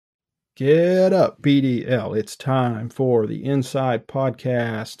Get up, BDL. It's time for the Inside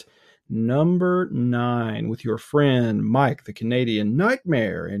Podcast number 9 with your friend Mike, the Canadian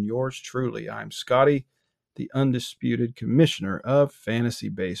Nightmare, and yours truly. I'm Scotty, the undisputed commissioner of fantasy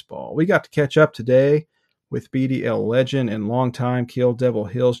baseball. We got to catch up today with BDL legend and longtime Kill Devil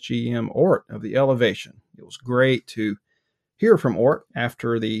Hills GM Ort of the Elevation. It was great to hear from Ort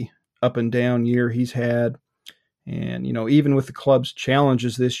after the up and down year he's had. And, even with the club's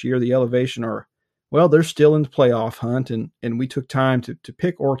challenges this year, the Elevation they're still in the playoff hunt. And we took time to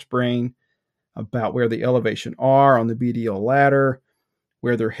pick Ort's brain about where the Elevation are on the BDL ladder,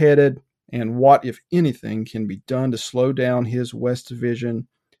 where they're headed, and what, if anything, can be done to slow down his West Division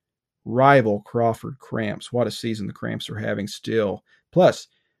rival Crawford Cramps. What a season the Cramps are having still. Plus,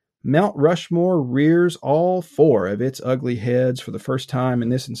 Mount Rushmore rears all 4 of its ugly heads for the first time in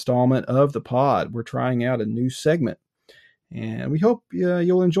this installment of the pod. We're trying out a new segment, and we hope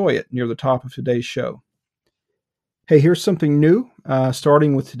you'll enjoy it near the top of today's show. Hey, here's something new,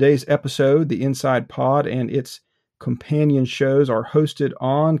 starting with today's episode. The Inside Pod and its companion shows are hosted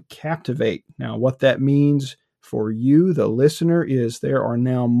on Captivate. Now, what that means for you, the listener, is there are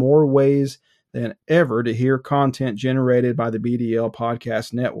now more ways than ever to hear content generated by the BDL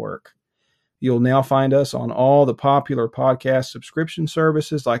Podcast Network. You'll now find us on all the popular podcast subscription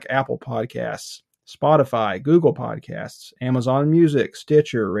services like Apple Podcasts, Spotify, Google Podcasts, Amazon Music,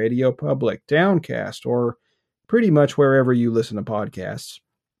 Stitcher, Radio Public, Downcast, or pretty much wherever you listen to podcasts.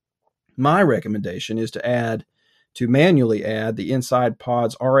 My recommendation is to manually add the Inside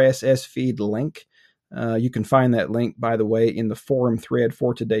Pod's RSS feed link. You can find that link, by the way, in the forum thread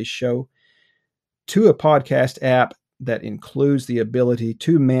for today's show, to a podcast app that includes the ability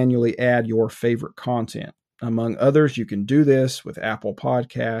to manually add your favorite content. Among others, you can do this with Apple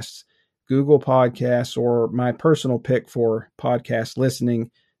Podcasts, Google Podcasts, or my personal pick for podcast listening,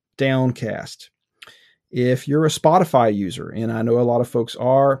 Downcast. If you're a Spotify user, and I know a lot of folks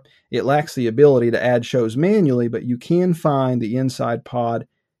are, it lacks the ability to add shows manually, but you can find the Inside Pod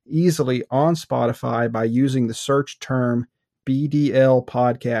easily on Spotify by using the search term BDL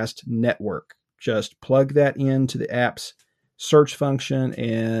Podcast Network. Just plug that into the app's search function,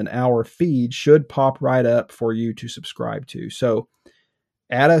 and our feed should pop right up for you to subscribe to. So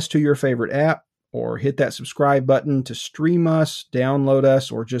add us to your favorite app, or hit that subscribe button to stream us, download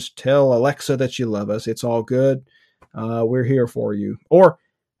us, or just tell Alexa that you love us. It's all good. We're here for you. Or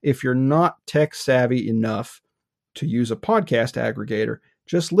if you're not tech savvy enough to use a podcast aggregator,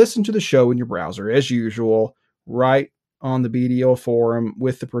 just listen to the show in your browser as usual, right on the BDO forum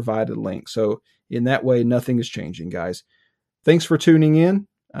with the provided link. So in that way, nothing is changing, guys. Thanks for tuning in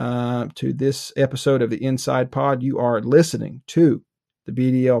to this episode of the Inside Pod. You are listening to the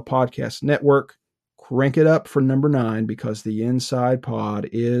BDL Podcast Network. Crank it up for number 9 because the Inside Pod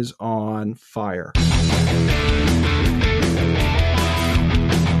is on fire.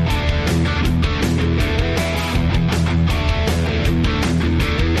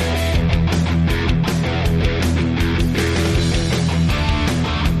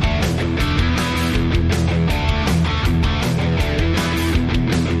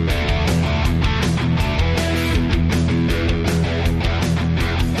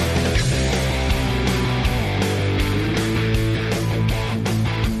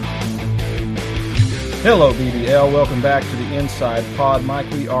 Hello, BDL. Welcome back to the Inside Pod. Mike,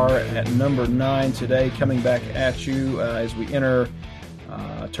 we are at number 9 today, coming back at you as we enter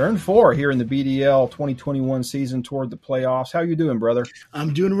turn 4 here in the BDL 2021 season toward the playoffs. How you doing, brother?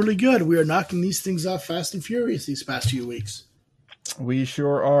 I'm doing really good. We are knocking these things off fast and furious these past few weeks. We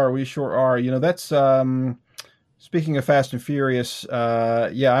sure are. We sure are. That's speaking of Fast and Furious.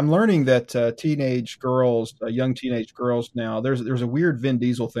 I'm learning that teenage girls, young teenage girls now, there's a weird Vin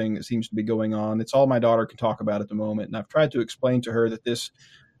Diesel thing that seems to be going on. It's all my daughter can talk about at the moment. And I've tried to explain to her that this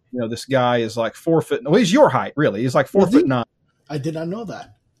guy is like 4 foot. No, he's your height, really. He's like 4'9". I did not know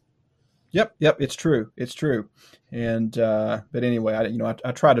that. Yep. It's true. And but anyway,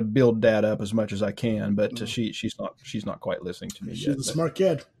 I try to build Dad up as much as I can, but she's not quite listening to me yet. She's a smart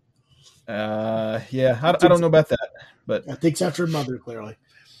kid. I don't know about that, but I think after her mother, clearly.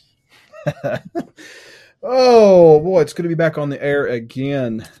 Oh boy, it's going to be back on the air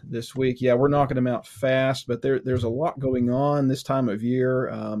again this week. Yeah, we're knocking them out fast, but there's a lot going on this time of year.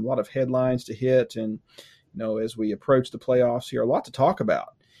 A lot of headlines to hit, and as we approach the playoffs here, a lot to talk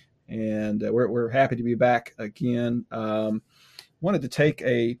about. And we're happy to be back again. Wanted to take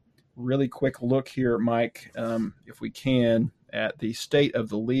a really quick look here, Mike, if we can, at the state of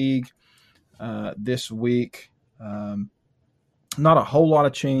the league this week. Not a whole lot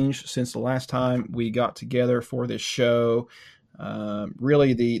of change since the last time we got together for this show.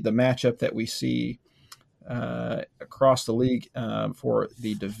 Really, the matchup that we see across the league for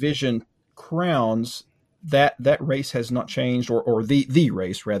the division crowns, that race has not changed, or the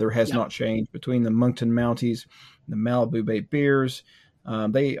race rather has Yeah. not changed between the Moncton Mounties and the Malibu Bay Bears.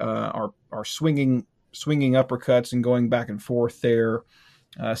 They are swinging uppercuts and going back and forth there,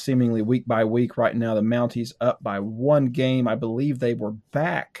 seemingly week by week. Right now, the Mounties up by one game. I believe they were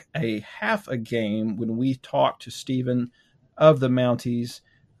back a half a game when we talked to Stephen of the Mounties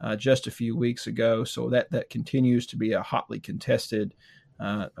just a few weeks ago. So that continues to be a hotly contested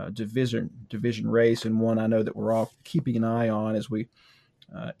division race, and one I know that we're all keeping an eye on as we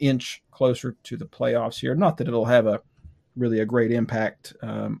inch closer to the playoffs here. Not that it'll have a great impact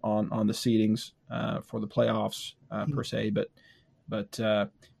on the seedings for the playoffs per se, but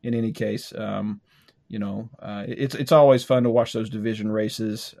in any case, it's always fun to watch those division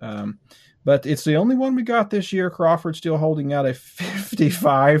races. But it's the only one we got this year. Crawford still holding out a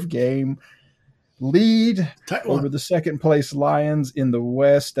 55-game lead over the second place Lions in the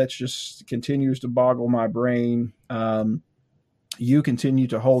West. That just continues to boggle my brain. You continue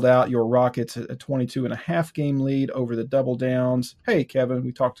to hold out your Rockets a 22.5-game lead over the Double Downs. Hey, Kevin,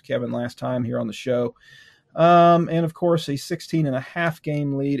 we talked to Kevin last time here on the show. And of course, a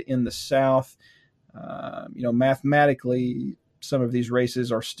 16.5-game lead in the South. Mathematically, some of these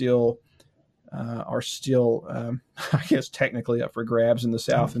races are still, I guess, technically up for grabs in the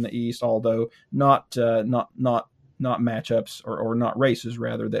South and the East, although not matchups or not races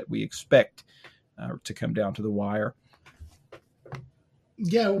rather that we expect to come down to the wire.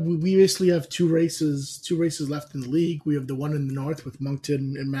 Yeah, we basically have two races left in the league. We have the one in the North with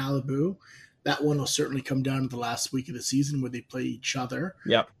Moncton and Malibu. That one will certainly come down to the last week of the season where they play each other.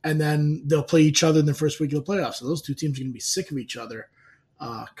 Yep. And then they'll play each other in the first week of the playoffs. So those two teams are going to be sick of each other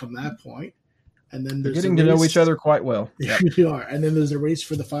come that point. And then they're getting to know each other quite well. They really are. And then there's a race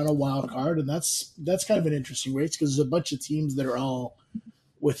for the final wild card, and that's kind of an interesting race because there's a bunch of teams that are all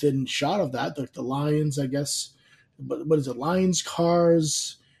within shot of that. Like the Lions, I guess. But what is it? Lions,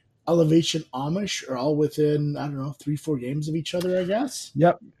 Cars, Elevation, Amish are all within, I don't know, 3-4 games of each other, I guess.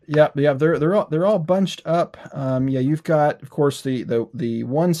 Yep. They're all bunched up. You've got, of course, the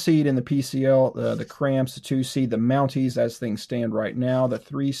 1 seed in the PCL, the Cramps, the 2 seed, the Mounties as things stand right now, the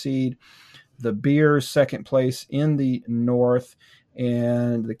 3 seed, the Bears, second place in the North,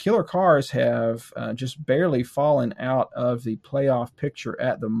 and the Killer Cars have just barely fallen out of the playoff picture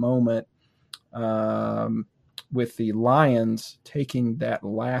at the moment. With the Lions taking that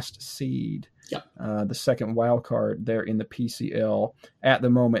last seed, the second wild card there in the PCL at the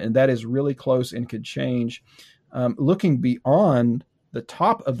moment, and that is really close and could change. Looking beyond the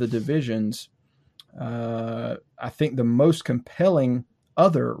top of the divisions, I think the most compelling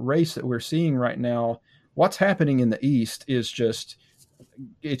other race that we're seeing right now, what's happening in the East is just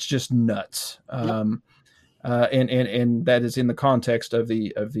nuts. And that is in the context of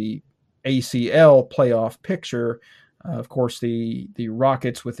the ACL playoff picture. Of course, the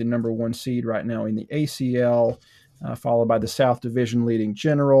Rockets with the number 1 seed right now in the ACL, followed by the South Division leading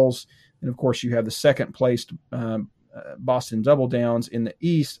Generals. And of course, you have the second placed Boston Double Downs in the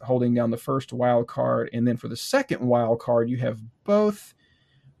East holding down the first wild card. And then for the second wild card, you have both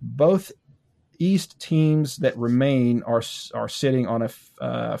East teams that remain are sitting on a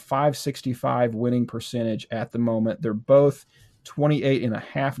 565 winning percentage at the moment. They're both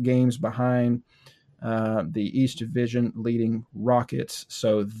 28.5 games behind the East Division leading Rockets.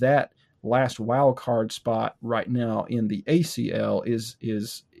 So that last wild card spot right now in the ACL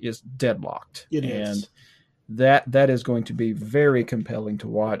is deadlocked. It is. And that is going to be very compelling to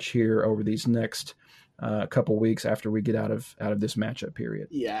watch here over these next couple weeks after we get out of this matchup period.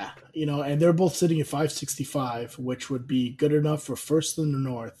 Yeah, and they're both sitting at 565, which would be good enough for first in the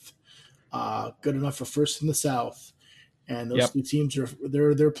North, good enough for first in the South. And those two teams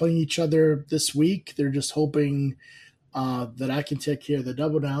they're playing each other this week. They're just hoping that I can take care of the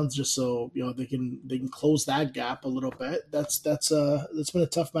Double Downs, just so they can close that gap a little bit. That's been a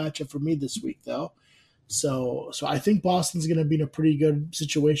tough matchup for me this week though. So I think Boston's going to be in a pretty good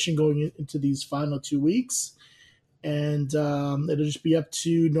situation going into these final 2 weeks, and it'll just be up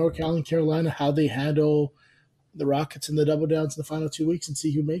to NorCal and Carolina how they handle the Rockets and the Double Downs in the final 2 weeks and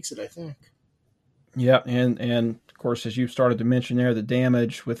see who makes it. I think. Yeah, and of course, as you started to mention there, the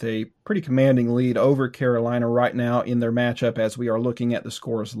Damage with a pretty commanding lead over Carolina right now in their matchup as we are looking at the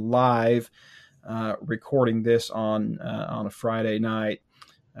scores live, recording this on a Friday night.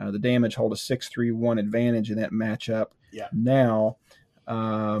 The Damage hold a 6-3-1 advantage in that matchup. Yeah. Now,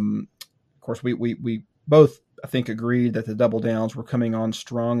 of course, we both, I think, agreed that the Double Downs were coming on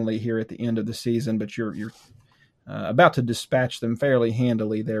strongly here at the end of the season, but you're about to dispatch them fairly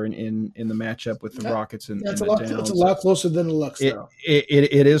handily there in the matchup with the Yeah, Rockets in it's a the lot. It's a Downs. lot closer than it looks, It though.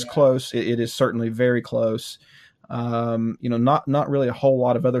 it is Yeah. close. It is certainly very close. Not really a whole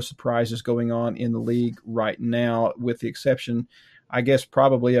lot of other surprises going on in the league right now, with the exception, I guess,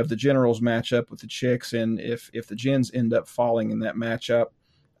 probably of the Generals matchup with the Chicks, and if the Gens end up falling in that matchup,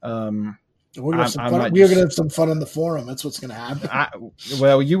 We're gonna have some I fun. might We are gonna just have some fun on the forum. That's what's gonna happen. I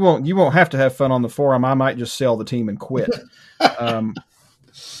well, you won't have to have fun on the forum. I might just sell the team and quit. Um,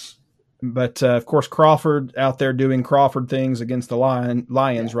 but of course, Crawford out there doing Crawford things against the Lions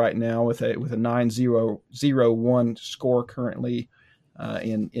Yeah. right now with a 9-0-1 score currently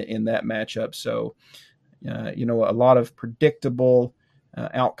in that matchup. So a lot of predictable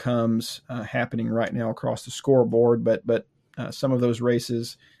outcomes happening right now across the scoreboard. But some of those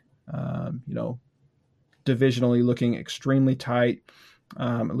races, divisionally looking extremely tight.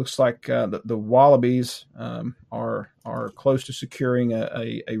 It looks like the Wallabies are close to securing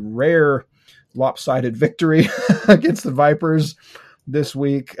a rare lopsided victory against the Vipers this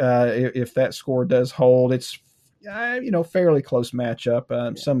week. If that score does hold, it's fairly close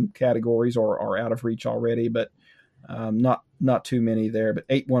matchup. Some categories are out of reach already, but not too many there. But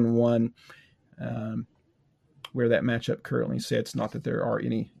 8-1-1. Where that matchup currently sits, not that there are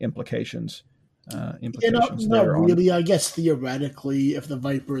any implications Not there on. really. I guess theoretically, if the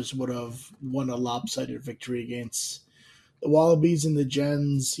Vipers would have won a lopsided victory against the Wallabies and the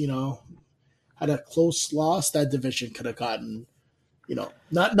Gens, had a close loss, that division could have gotten,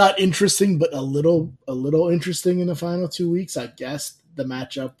 not interesting, but a little interesting in the final 2 weeks. I guess the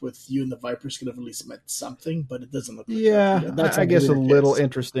matchup with you and the Vipers could have at least meant something, but it doesn't look like that. Yeah, That's I not going guess to a be the little case.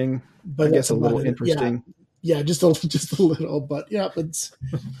 interesting. I But guess that's a about little it. Yeah, interesting. yeah, just a little. But yeah, but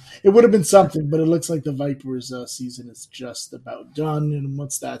it would have been something. But it looks like the Vipers' season is just about done, and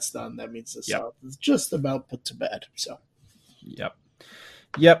once that's done, that means the Yep. South is just about put to bed. So Yep.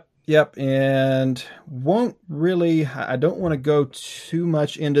 And won't really. I don't want to go too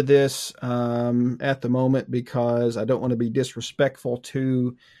much into this at the moment because I don't want to be disrespectful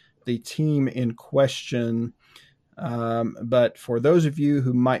to the team in question. But for those of you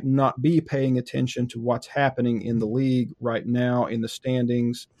who might not be paying attention to what's happening in the league right now in the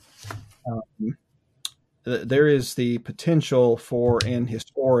standings, um, there is the potential for an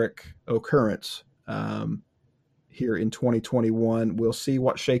historic occurrence here in 2021. We'll see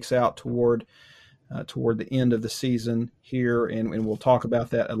what shakes out toward the end of the season here, and we'll talk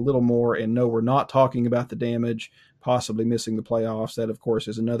about that a little more. And no, we're not talking about the damage, possibly missing the playoffs. That, of course,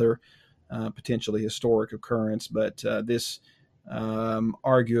 is another potentially historic occurrence, but this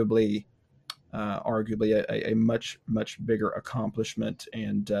arguably a much bigger accomplishment,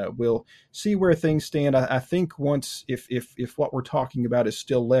 and we'll see where things stand. I think once if what we're talking about is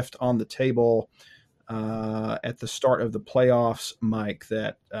still left on the table at the start of the playoffs, Mike,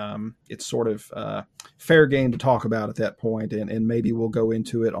 that it's sort of fair game to talk about at that point, and maybe we'll go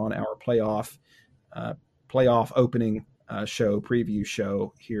into it on our playoff opening preview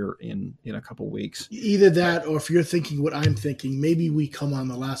show here in a couple weeks. either that, or if you're thinking what I'm thinking, maybe we come on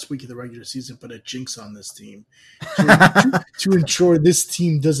the last week of the regular season, put a jinx on this team to ensure this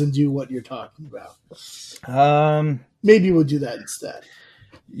team doesn't do what you're talking about. Maybe we'll do that instead.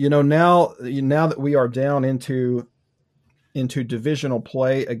 Now that we are down into divisional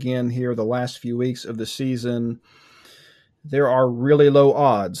play again here, the last few weeks of the season, there are really low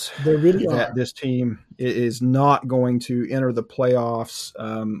odds There really that are. this team is not going to enter the playoffs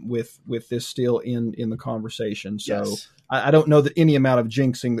with this still in the conversation. So Yes. I don't know that any amount of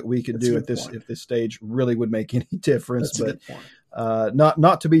jinxing that we could That's a do good point. at this stage really would make any difference. That's a But good point.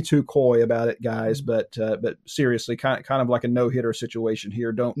 not to be too coy about it, guys. But seriously, kind of like a no hitter situation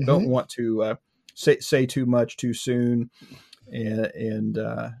here. Don't want to say too much too soon. And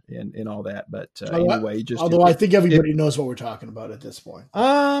all that, but anyway, Although I think everybody knows what we're talking about at this point.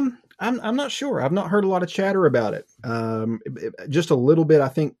 I'm not sure. I've not heard a lot of chatter about it. Just a little bit. I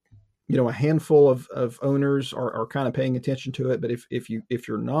think a handful of owners are kind of paying attention to it. But if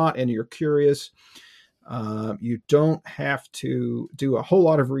you're not and you're curious, you don't have to do a whole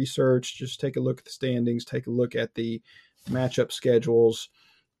lot of research. Just take a look at the standings. Take a look at the matchup schedules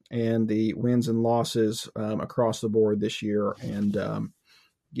and the wins and losses across the board this year. And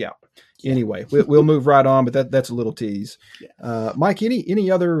anyway, we'll move right on, but that's a little tease. Yeah. Mike,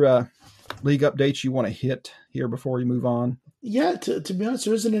 any other league updates you want to hit here before we move on? Yeah, to be honest,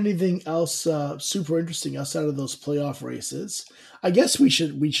 there isn't anything else super interesting outside of those playoff races. I guess we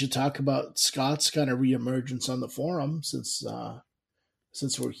should talk about Scott's kind of reemergence on the forum since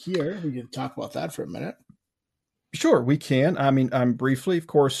we're here. We can talk about that for a minute. Sure, we can. I mean, I'm briefly, of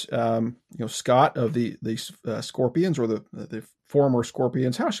course, Scott of the Scorpions, or the former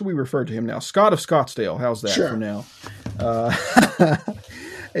Scorpions. How should we refer to him now? Scott of Scottsdale. How's that for Sure. now? Uh,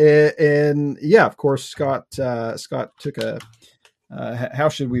 and yeah, of course, Scott took a. How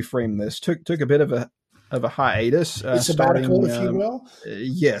should we frame this? Took a bit of a hiatus, A sabbatical, starting. if you will.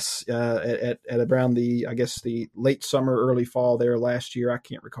 Yes, at around I guess the late summer, early fall there last year. I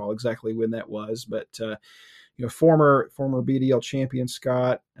can't recall exactly when that was, but former BDL champion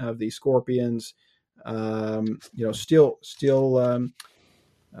Scott of the Scorpions, still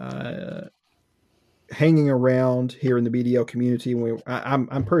hanging around here in the BDL community.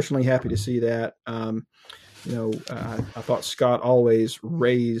 I'm personally happy to see that. I thought Scott always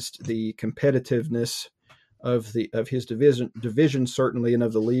raised the competitiveness of his division certainly, and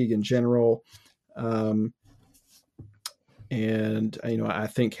of the league in general. And I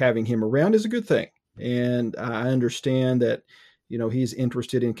think having him around is a good thing. And I understand that, he's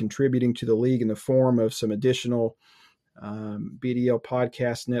interested in contributing to the league in the form of some additional BDL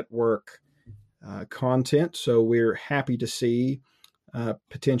podcast network content. So we're happy to see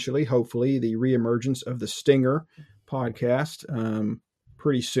potentially, hopefully, the reemergence of the Stinger podcast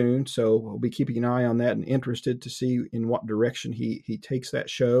pretty soon. So we'll be keeping an eye on that and interested to see in what direction he takes that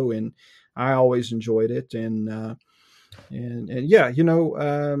show. And I always enjoyed it. And yeah,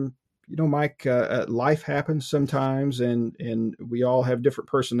 Mike, life happens sometimes, and we all have different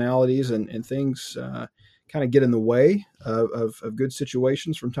personalities, and things kind of get in the way of good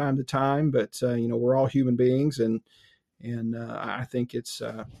situations from time to time. But we're all human beings, and I think it's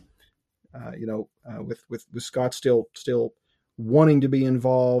with Scott still wanting to be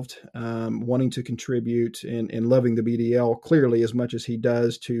involved, wanting to contribute, and loving the BDL clearly as much as he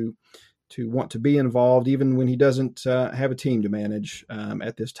does to want to be involved, even when he doesn't have a team to manage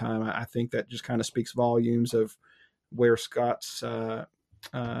at this time. I think that just kind of speaks volumes of where Scott's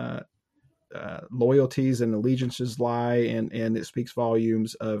loyalties and allegiances lie, and it speaks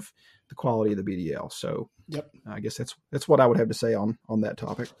volumes of the quality of the BDL. So, yep, I guess that's what I would have to say on that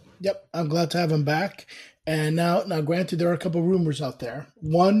topic. Yep, I'm glad to have him back. And now, granted, there are a couple rumors out there.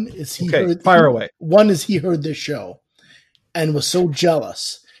 One is fire away. One is he heard this show and was so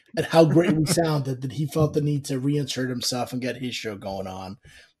jealous at how great we sounded that he felt the need to reinsert himself and get his show going on.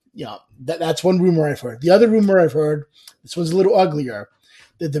 Yeah, that's one rumor I've heard. The other rumor I've heard, this one's a little uglier,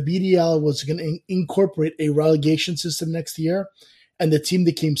 that the BDL was going to incorporate a relegation system next year, and the team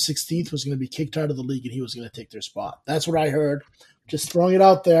that came 16th was going to be kicked out of the league, and he was going to take their spot. That's what I heard. Just throwing it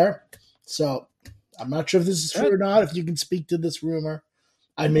out there. So I'm not sure if this is true or not. If you can speak to this rumor,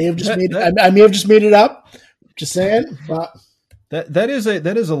 I may have just made it up. Just saying, but. That is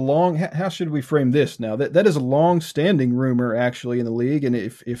a long. How should we frame this now? That is a long-standing rumor actually in the league, and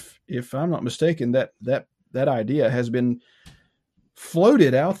if I'm not mistaken, that idea has been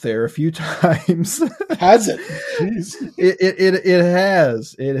floated out there a few times. Has it? It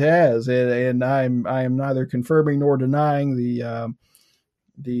has, and I am neither confirming nor denying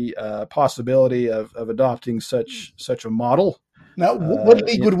the possibility of adopting such a model. Now, what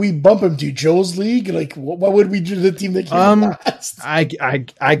league would we bump him to? Joe's league? Like, what would we do to the team that came last?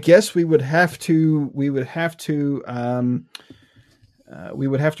 I guess we would have to relaunch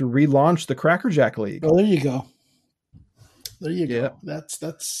the Cracker Jack League. Oh, there you go. Yeah. That's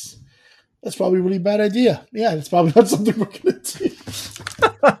probably a really bad idea. Yeah, it's probably not something we're gonna do.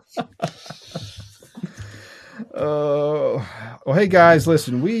 Well, hey guys,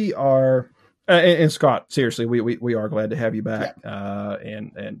 listen, we are. And Scott, seriously, we are glad to have you back,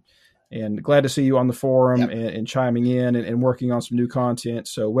 and glad to see you on the forum, and chiming in and working on some new content.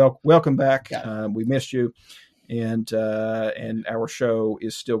 So welcome back. Yeah. We missed you, and our show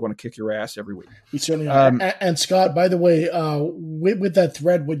is still going to kick your ass every week. We certainly are. And Scott, by the way, with that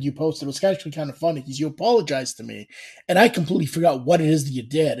thread when you posted, it was actually kind of funny because you apologized to me, and I completely forgot what it is that you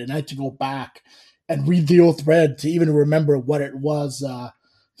did, and I had to go back and read the old thread to even remember what it was.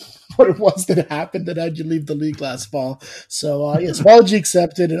 What it was that happened that had you leave the league last fall. So, yes, apology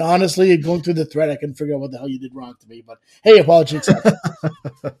accepted. And honestly, going through the thread, I couldn't figure out what the hell you did wrong to me. But, hey, apology accepted.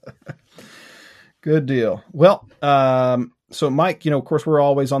 Good deal. Well, so Mike, of course, we're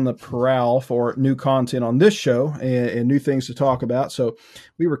always on the prowl for new content on this show and new things to talk about. So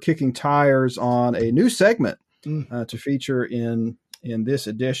we were kicking tires on a new segment to feature in this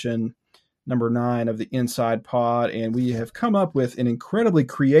edition, number 9 of the Inside Pod, and we have come up with an incredibly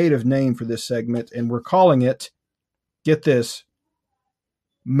creative name for this segment, and we're calling it, get this,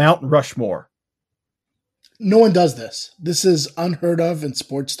 Mount Rushmore. No one does this. This is unheard of in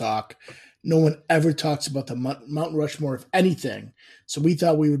sports talk. No one ever talks about the Mount Rushmore, if anything. So we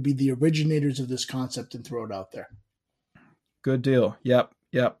thought we would be the originators of this concept and throw it out there. Good deal. Yep.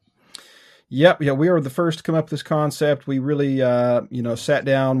 Yeah, we were the first to come up with this concept. We really, sat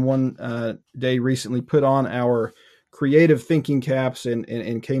down one day recently, put on our creative thinking caps,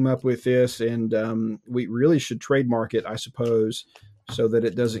 and came up with this. And we really should trademark it, I suppose, so that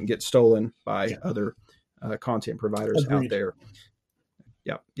it doesn't get stolen by other content providers out there.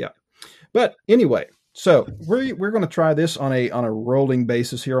 Yeah. But anyway, so we're going to try this on a rolling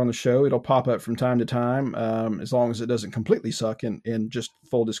basis here on the show. It'll pop up from time to time, as long as it doesn't completely suck. And just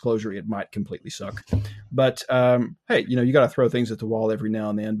full disclosure, it might completely suck. But hey, you got to throw things at the wall every now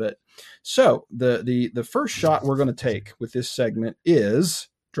and then. But so the first shot we're going to take with this segment is,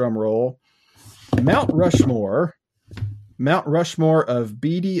 drum roll, Mount Rushmore of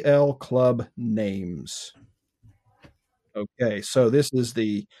BDL club names. Okay, so this is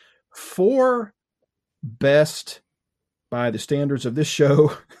the 4 best, by the standards of this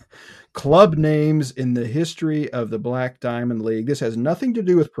show, club names in the history of the Black Diamond League. This has nothing to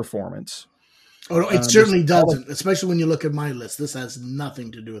do with performance. Oh, no, it certainly doesn't, especially when you look at my list. This has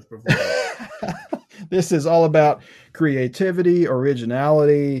nothing to do with performance. This is all about creativity,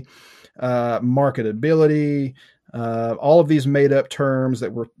 originality, marketability, all of these made up terms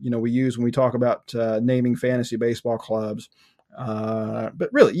that we use when we talk about naming fantasy baseball clubs. But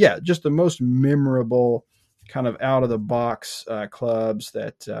really, just the most memorable kind of out of the box club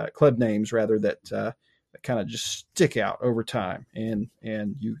names rather that kind of just stick out over time, and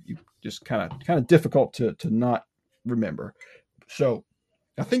you just kind of difficult to not remember. So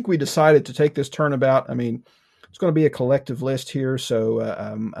I think we decided to take this turnabout. I mean, it's going to be a collective list here.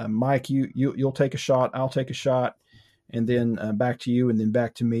 So Mike, you'll take a shot, I'll take a shot, and then back to you, and then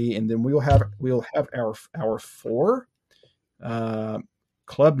back to me, and then we'll have our 4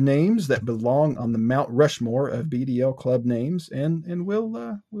 club names that belong on the Mount Rushmore of BDL club names, and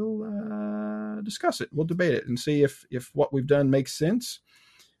we'll discuss it. We'll debate it and see if what we've done makes sense.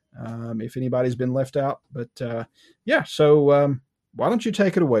 If anybody's been left out, but so why don't you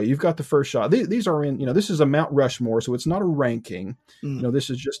take it away? You've got the first shot. These are in, this is a Mount Rushmore, so it's not a ranking. This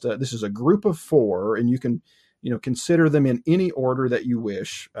is just this is a group of 4, and you can consider them in any order that you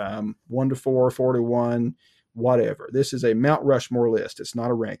wish, 1 to 4, 4 to 1. Whatever. This is a Mount Rushmore list. It's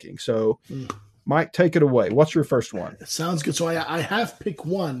not a ranking. So, Mike, take it away. What's your first one? It sounds good. So I have pick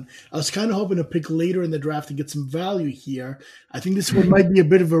 1. I was kind of hoping to pick later in the draft to get some value here. I think this one might be a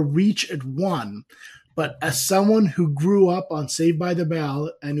bit of a reach at 1. But as someone who grew up on Saved by the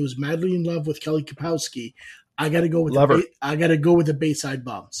Bell and who's madly in love with Kelly Kapowski, I got to go with the Bayside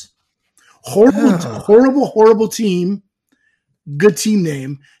Bums. Horrible team. Good team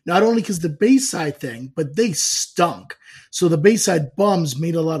name, not only because the Bayside thing, but they stunk. So the Bayside Bums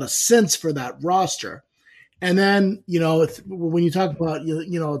made a lot of sense for that roster. And then, when you talk about,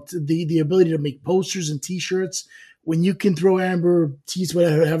 the ability to make posters and T-shirts, when you can throw Amber Tees,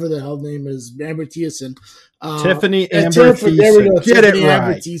 whatever the hell name is, Amber Thiessen. Tiffany Amber Thiessen. There we go. Get Tiffany it right.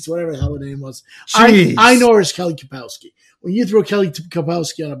 Amber Tees, whatever the hell the name was. I know her as Kelly Kapowski. When you throw Kelly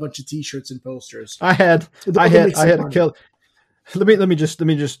Kapowski on a bunch of T-shirts and posters. I had a Kelly. Let me just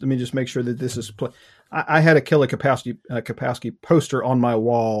make sure that this is. I had a Kelly Kapowski poster on my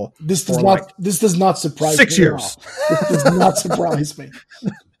wall. This does not surprise 6 me. years. This does not surprise me.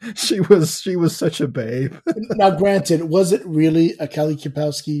 She was such a babe. Now, granted, was it really a Kelly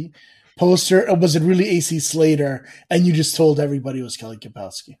Kapowski poster, or was it really AC Slater? And you just told everybody it was Kelly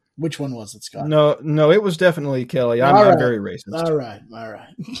Kapowski. Which one was it, Scott? No, it was definitely Kelly. I'm very racist. All right.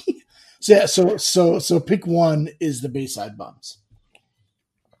 So pick 1 is the Bayside Bums.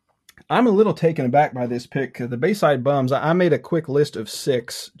 I'm a little taken aback by this pick. The Bayside Bums, I made a quick list of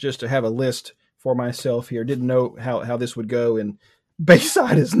 6 just to have a list for myself here. Didn't know how this would go, and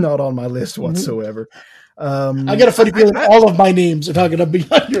Bayside is not on my list whatsoever. I got a funny feeling all of my names are not going to be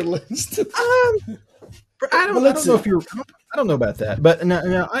on your list. I don't know about that, but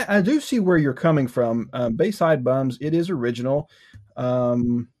now I do see where you're coming from. Bayside Bums, it is original.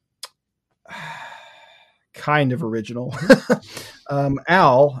 Kind of original.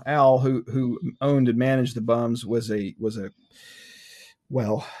 Al, who owned and managed the Bums, was a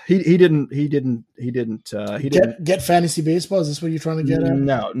well, he didn't get fantasy baseball. Is this what you're trying to get at?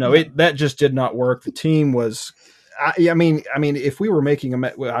 No, that just did not work. The team was. I mean, if we were making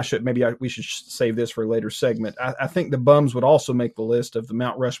we should save this for a later segment. I think the Bums would also make the list of the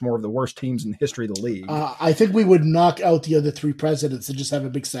Mount Rushmore of the worst teams in the history of the league. I think we would knock out the other 3 presidents and just have a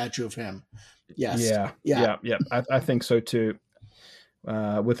big statue of him. Yes. Yeah. I think so too.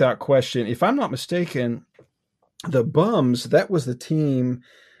 Without question. If I'm not mistaken, the Bums, that was the team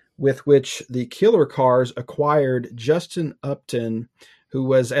with which the Killer Cars acquired Justin Upton who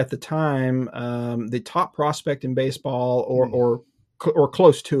was at the time the top prospect in baseball, or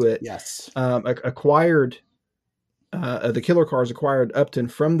close to it. Yes. Acquired the Killer Cars acquired Upton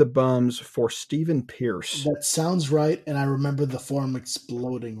from the Bums for Stephen Pierce. That sounds right, and I remember the forum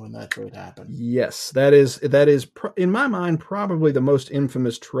exploding when that trade happened. Yes, that is in my mind probably the most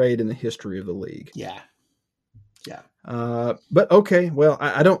infamous trade in the history of the league. Yeah. But okay, well,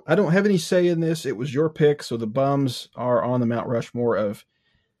 I don't have any say in this. It was your pick, so the Bums are on the Mount Rushmore of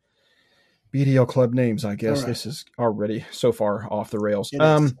BDL club names. I guess This is already so far off the rails.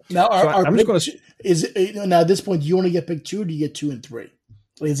 Now, I'm just going to. Is it now at this point? Do you only get pick 2, or do you get 2 and 3?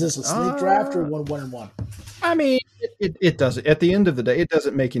 Is this a snake draft or 1 and 1? I mean, it doesn't. At the end of the day, it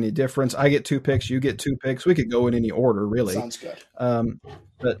doesn't make any difference. I get 2 picks, you get 2 picks. We could go in any order, really. Sounds good.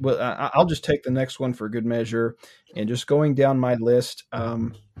 But I'll just take the next one for good measure, and just going down my list.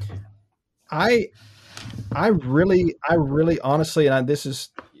 I really honestly, and this is,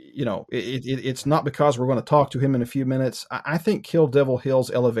 it's not because we're going to talk to him in a few minutes. I think Kill Devil Hills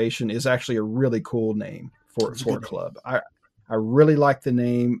Elevation is actually a really cool name for a club. I really like the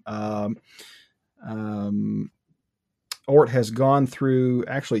name. Ort has gone through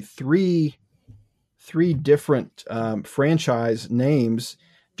actually three different franchise names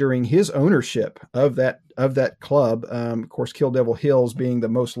during his ownership of that club. Of course, Kill Devil Hills being the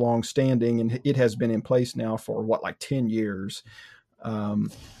most long-standing, and it has been in place now for 10 years. I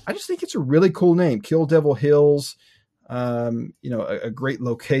just think it's a really cool name, Kill Devil Hills. A great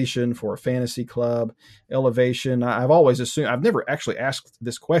location for a fantasy club. Elevation. I've always assumed. I've never actually asked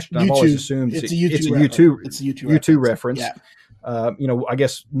this question. I've always assumed it's a U2 reference. Yeah. I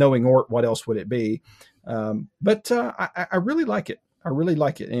guess knowing Ort, what else would it be? But I really like it. I really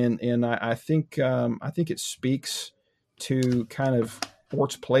like it, and I think it speaks to kind of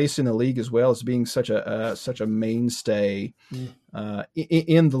Ort's place in the league as well as being such a mainstay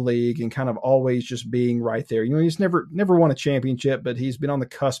in the league, and kind of always just being right there. He's never won a championship, but he's been on the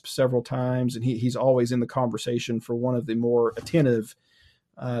cusp several times, and he's always in the conversation for one of the more attentive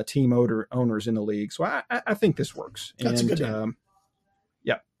team owners in the league. So I think this works. That's a good name.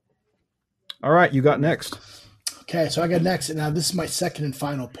 Yeah. All right, you got next. Okay, so I got next, and now this is my second and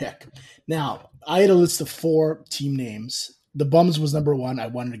final pick. Now, I had a list of 4 team names. The Bums was number 1. I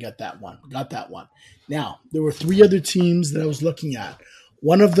wanted to get that one. Got that one. Now, there were 3 other teams that I was looking at.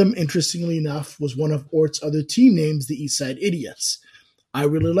 One of them, interestingly enough, was one of Ort's other team names, the Eastside Idiots. I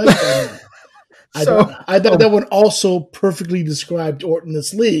really like that name. I thought that one also perfectly described Ort in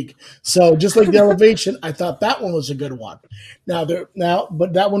this league. So just like the Elevation, I thought that one was a good one. But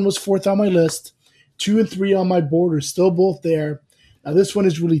that one was 4th on my list. 2 and 3 on my board are still both there. Now this one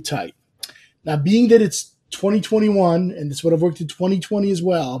is really tight. Now, being that it's 2021, and this would have worked in 2020 as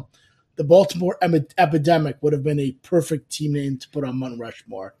well, the Baltimore Epidemic would have been a perfect team name to put on Mount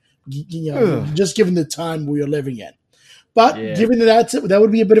Rushmore, just given the time we are living in. But given that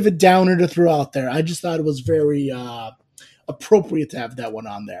would be a bit of a downer to throw out there. I just thought it was very appropriate to have that one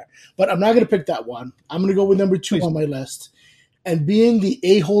on there. But I'm not going to pick that one. I'm going to go with number 2 on my list. And being the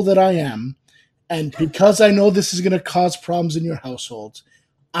a-hole that I am, and because I know this is going to cause problems in your household,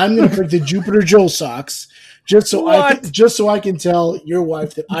 I'm going to pick the Jupiter Joe Sox just so I can tell your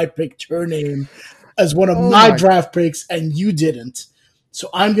wife that I picked her name as one of my draft picks and you didn't. So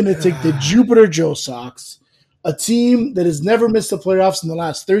I'm going to take the Jupiter Joe Sox, a team that has never missed the playoffs in the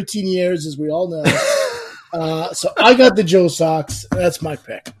last 13 years, as we all know. So I got the Joe Sox. That's my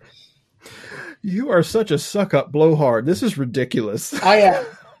pick. You are such a suck-up blowhard. This is ridiculous. I am.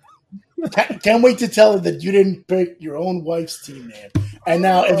 Can't wait to tell her that you didn't pick your own wife's team name. And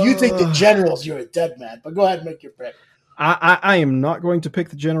now, if you take the Generals, you're a dead man. But go ahead and make your pick. I am not going to pick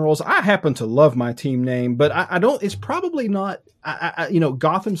the Generals. I happen to love my team name, but I don't. It's probably not.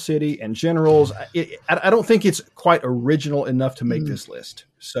 Gotham City and Generals. I don't think it's quite original enough to make this list.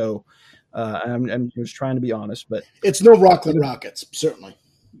 So I'm just trying to be honest, but it's no Rockland Rockets, certainly.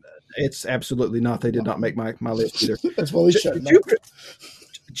 It's absolutely not. They did not make my list either. That's what we should.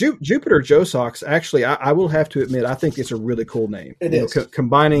 Jupiter Joe Sox, actually, I will have to admit, I think it's a really cool name. It is.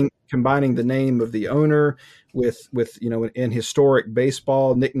 Combining the name of the owner with in historic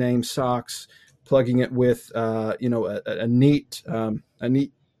baseball nickname Sox, plugging it with a neat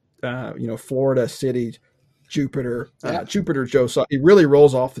Florida city Jupiter Jupiter Joe Sox. It really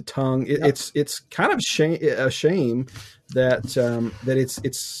rolls off the tongue. It's kind of a shame that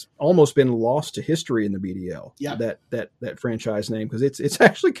it's almost been lost to history in the BDL. Yeah. That franchise name, because it's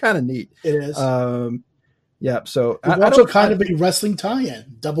actually kind of neat. It is. So it's also kind of a wrestling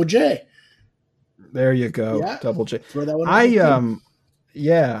tie-in. Double J. There you go. Yeah. Double J. Throw that one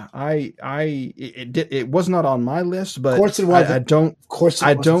Yeah, it was not on my list, Of but course it was. Of course it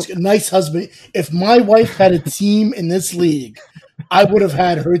I was. don't, It's a nice husband. If my wife had a team in this league, I would have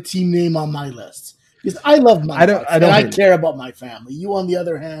had her team name on my list because I love my I wife and don't I hate it. care about my family. You, on the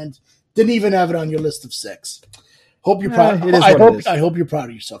other hand, didn't even have it on your list of 6. Hope you're proud. It is what it is. I hope you're proud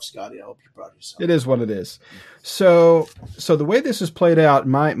of yourself, Scotty. I hope you're proud of yourself. It is what it is. So the way this is played out,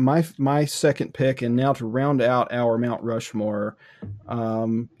 my second pick, and now to round out our Mount Rushmore,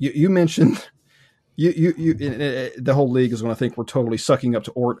 you mentioned the whole league is going to think we're totally sucking up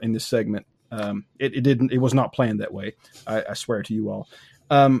to Ort in this segment. It was not planned that way. I swear to you all.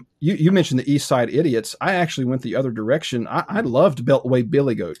 You mentioned the East Side Idiots. I actually went the other direction. I loved Beltway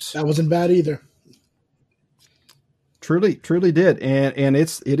Billy Goats. That wasn't bad either. Truly did, and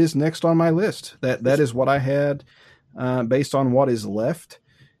it is next on my list. That is what I had based on what is left,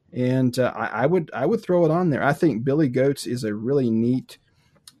 and I would throw it on there. I think Billy Goats is a really neat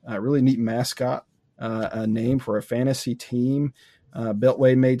mascot, a name for a fantasy team.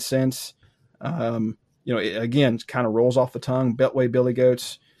 Beltway made sense. It, again, kind of rolls off the tongue. Beltway Billy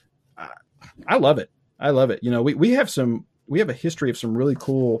Goats. I love it. I love it. We have a history of some really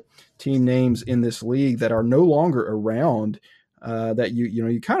cool team names in this league that are no longer around. That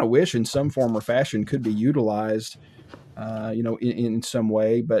you kind of wish in some form or fashion could be utilized. In some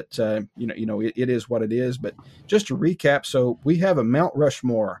way, but it is what it is. But just to recap, so we have a Mount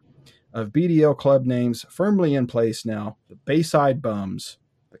Rushmore of BDL club names firmly in place now: the Bayside Bums,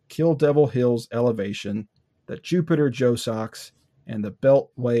 the Kill Devil Hills Elevation, the Jupiter Joe Sox, and the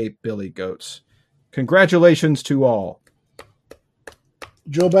Beltway Billy Goats. Congratulations to all.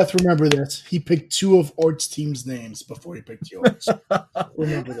 Joe Beth, remember this. He picked 2 of Ort's team's names before he picked yours.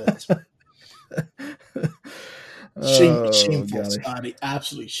 Remember that. Shameful, Scotty.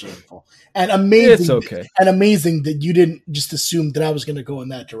 Absolutely shameful. And amazing. It's okay. And amazing that you didn't just assume that I was going to go in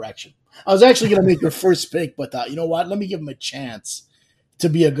that direction. I was actually going to make your first pick, but thought, you know what? Let me give him a chance to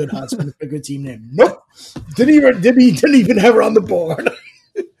be a good husband, a good team name. Nope. Didn't even have her on the board.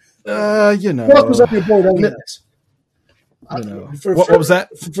 What was on your board anyways? What was that?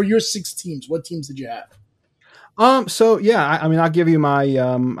 For your 6 teams, what teams did you have? So yeah, I'll give you my,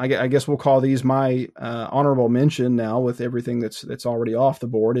 I guess we'll call these my honorable mention now with everything that's already off the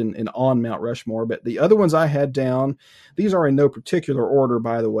board and on Mount Rushmore. But the other ones I had down, these are in no particular order,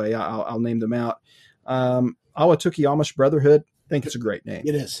 by the way. I'll name them out. Awatuki Amish Brotherhood. I think it's a great name.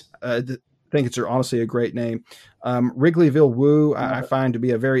 It is. I think it's honestly a great name. Wrigleyville Woo, I find to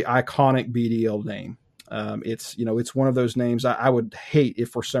be a very iconic BDL name. It's one of those names I would hate if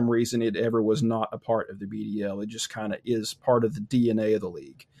for some reason it ever was not a part of the BDL. It just kind of is part of the DNA of the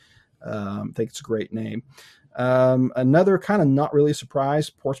league. I think it's a great name. Another kind of not really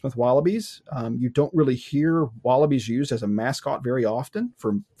surprised, Portsmouth Wallabies. You don't really hear Wallabies used as a mascot very often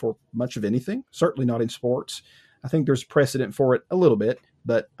for much of anything, certainly not in sports. I think there's precedent for it a little bit,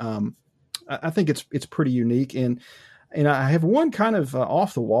 but I think it's pretty unique. And I have one kind of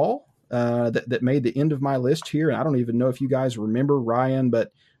off the wall that made the end of my list here. And I don't even know if you guys remember, Ryan,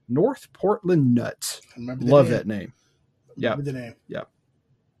 but North Portland Nuts. Love that name. Yeah. The name. Yeah.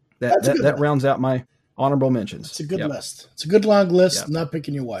 That rounds out my honorable mentions. It's a good list. It's a good long list. Yep. Not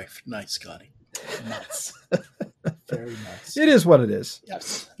picking your wife. Nice, Scotty. Nuts. Very nice. It is what it is.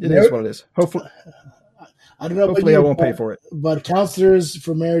 Yes. It is what it is. Hopefully, I don't know. Hopefully, I won't pay for it. But counselors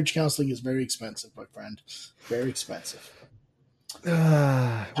for marriage counseling is very expensive, my friend. Very expensive.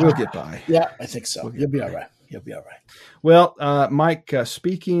 We'll get by. Yeah, I think so. You'll be all right. You'll be all right. Well, Mike,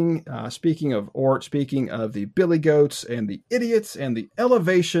 speaking of Ort, speaking of the Billy Goats and the Idiots and the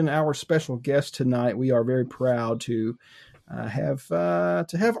Elevation, our special guest tonight, we are very proud to have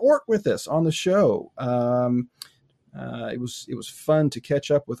Ort with us on the show. It was fun to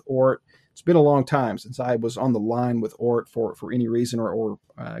catch up with Ort. It's been a long time since I was on the line with Ort for any reason or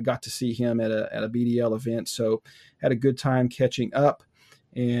got to see him at a BDL event. So had a good time catching up,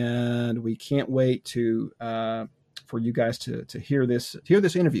 and we can't wait to for you guys to hear this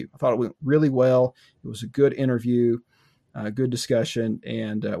interview. I thought it went really well. It was a good interview, good discussion,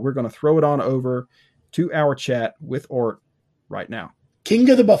 and we're going to throw it on over to our chat with Ort right now. King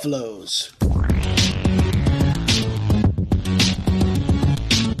of the Buffaloes.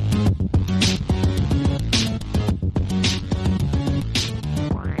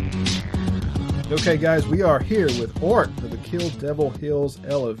 Okay, guys, we are here with Ort for the Kill Devil Hills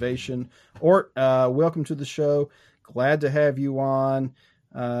Elevation. Ort, welcome to the show. Glad to have you on.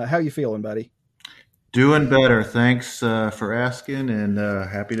 How you feeling, buddy? Doing better. Thanks for asking, and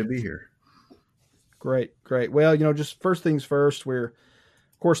happy to be here. Great. Well, just first things first, we're,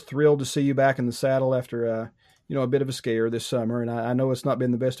 of course, thrilled to see you back in the saddle after, a bit of a scare this summer, and I know it's not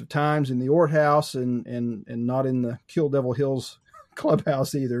been the best of times in the Ort House and not in the Kill Devil Hills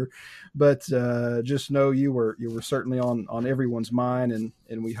clubhouse either. But just know you were certainly on everyone's mind,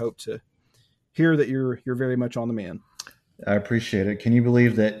 and we hope to hear that you're very much on the mend. I appreciate it. Can you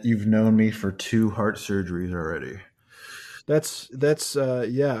believe that you've known me for 2 heart surgeries already? That's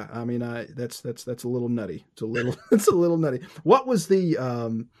yeah. I mean, that's a little nutty. It's a little nutty. What was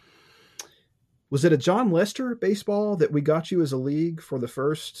the was it a John Lester baseball that we got you as a league for the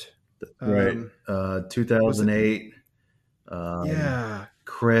first? Right. 2008. Yeah.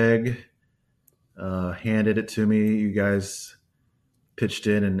 Craig handed it to me. You guys pitched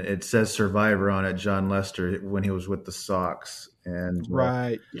in, and it says Survivor on it, John Lester, when he was with the Sox. And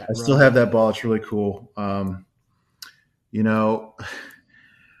right. I still have that ball. It's really cool.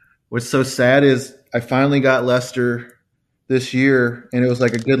 What's so sad is I finally got Lester this year, and it was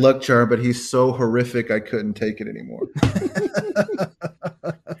like a good luck charm, but he's so horrific I couldn't take it anymore.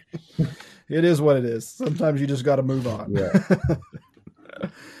 It is what it is. Sometimes you just got to move on. Yeah.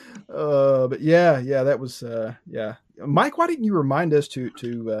 But yeah, that was yeah. Mike, why didn't you remind us to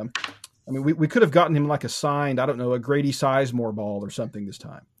I mean, we could have gotten him like a signed, I don't know, a Grady Sizemore ball or something this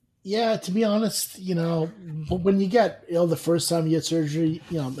time. Yeah, to be honest, when you get ill the first time you get surgery,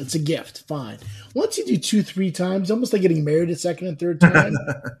 it's a gift. Fine. Once you do 2-3 times, almost like getting married a second and third time,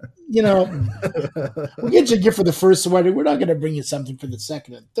 we'll get you a gift for the first wedding. We're not going to bring you something for the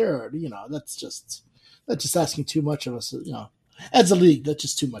second and third. That's just asking too much of us. As a league, that's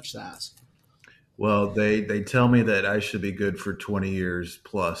just too much to ask. Well, they tell me that I should be good for 20 years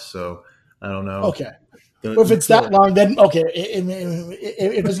plus, so I don't know. Okay. Well, if it's that long, then okay.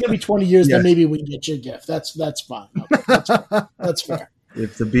 If it's going to be 20 years, then maybe we can get you a gift. That's fine. Okay, that's fair.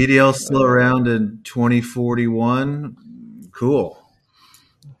 If the BDL's still around in 2041, cool.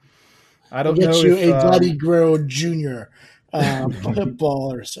 I don't we'll know get you if a Vladdy Guerrero Jr.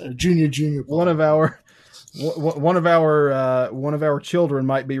 Ball or junior ball. One of our children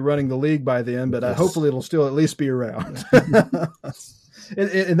might be running the league by then, but hopefully it'll still at least be around.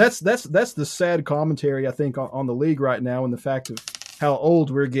 And that's the sad commentary, I think, on the league right now, and the fact of how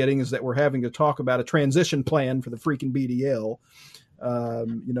old we're getting is that we're having to talk about a transition plan for the freaking BDL,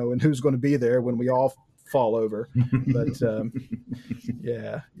 and who's going to be there when we all fall over. But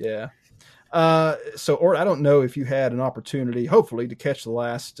yeah. So, Ort, I don't know if you had an opportunity, hopefully, to catch the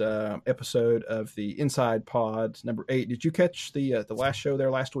last episode of the Inside Pod number 8. Did you catch the last show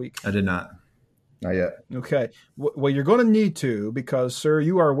there last week? I did not. Not yet. Okay. Well, you're going to need to because, sir,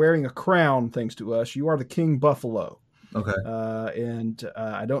 you are wearing a crown. Thanks to us, you are the King Buffalo. Okay. I'm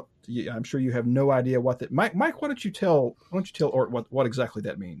sure you have no idea what that. Mike, why don't you tell Ort what exactly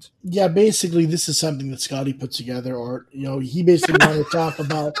that means? Yeah, basically, this is something that Scotty put together. Ort, he basically wanted to talk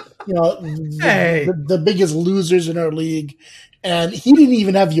about, the biggest losers in our league, and he didn't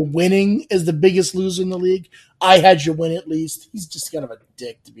even have you winning as the biggest loser in the league. I had you win at least. He's just kind of a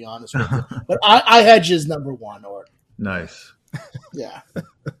dick, to be honest with you. But I had you as number 1, Ort. Nice. Yeah.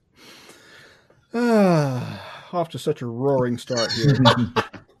 Off to such a roaring start here.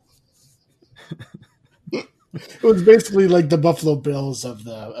 It was basically like the Buffalo Bills of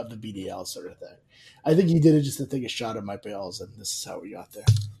the BDL sort of thing. I think he did it just to take a shot at my Bills, and this is how we got there.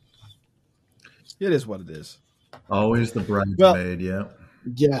 It is what it is. Always the bridesmaid, yeah.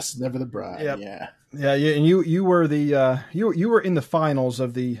 Yes, never the bride. Yep. Yeah, and you were the you were in the finals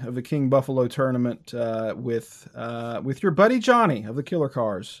of the King Buffalo tournament with your buddy Johnny of the Killer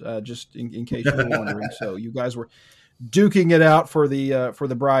Cars. Just in case you were wondering, so you guys were duking it out for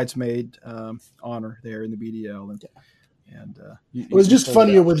the bridesmaid honor there in the BDL, and it was just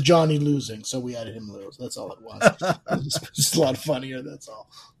funnier with Johnny losing, so we had him lose. That's all it was. It was just a lot funnier. That's all.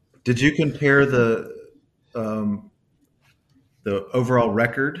 Did you compare the overall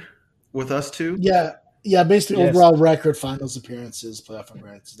record with us two? Yeah. Basically, yes. Overall record, finals appearances, playoff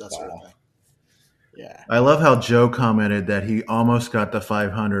appearances, that sort of thing. Yeah. I love how Joe commented that he almost got to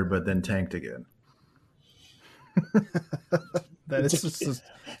 500, but then tanked again. It's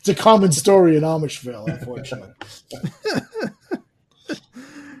a common story in Amishville, unfortunately.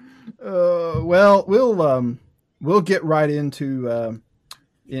 Well, we'll get right into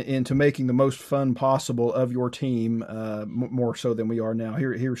making the most fun possible of your team, more so than we are now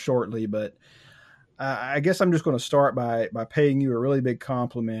here shortly. But I guess I'm just going to start by paying you a really big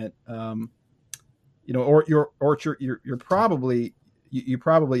compliment. Or you're probably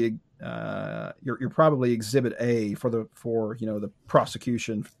Exhibit A for the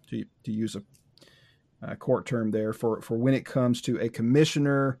prosecution, to use a court term there, for when it comes to a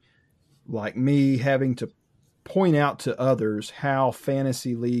commissioner like me having to point out to others how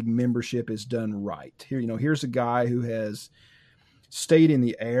fantasy league membership is done right. Here's a guy who has stayed in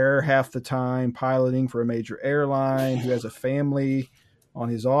the air half the time piloting for a major airline, who has a family on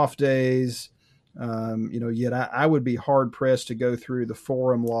his off days. Yet I would be hard pressed to go through the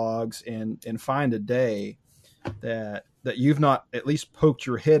forum logs and find a day that you've not at least poked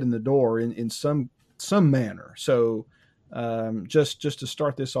your head in the door in some manner. So just to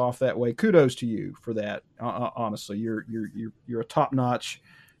start this off that way, kudos to you for that. Honestly, you're a top notch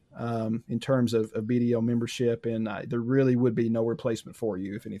in terms of BDL membership, and there really would be no replacement for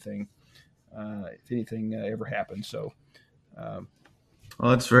you if anything ever happened. So.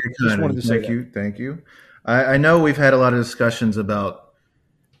 Well, that's very kind. Wanted to say Thank you. I know we've had a lot of discussions about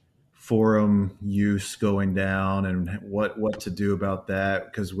forum use going down and what to do about that,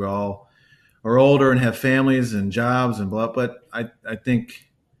 because we all are older and have families and jobs and blah. But I think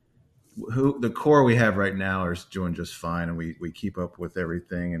the core we have right now is doing just fine, and we keep up with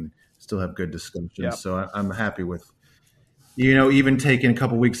everything and still have good discussions. Yep. So I'm happy with, even taking a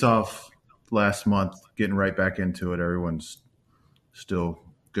couple weeks off last month, getting right back into it. Everyone's still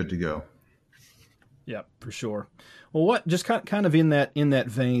good to go. Yeah, for sure. Well, what just kind of in that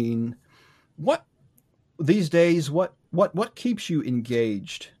vein, what these days, what keeps you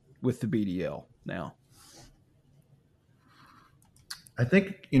engaged with the BDL now? I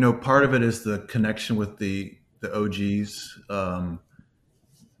think, part of it is the connection with the OGs,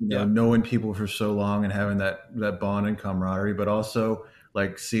 knowing people for so long and having that bond and camaraderie, but also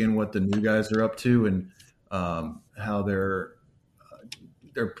like seeing what the new guys are up to and how their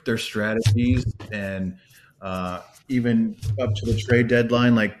strategies, and even up to the trade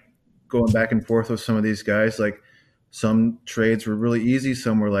deadline, like going back and forth with some of these guys. Like some trades were really easy,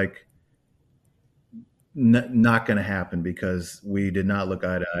 some were like not going to happen because we did not look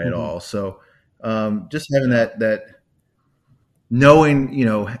eye to eye at all. So just having that knowing,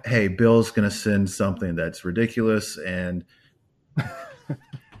 hey, Bill's going to send something that's ridiculous and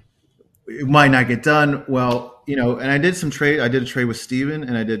it might not get done. Well, and I did I did a trade with Steven,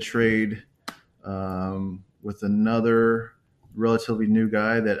 and I did trade with another relatively new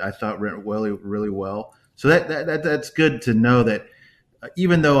guy that I thought went really well. So that's good to know that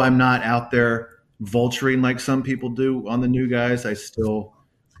even though I'm not out there vulturing like some people do on the new guys, I still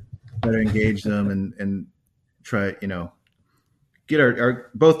try to engage them and try, get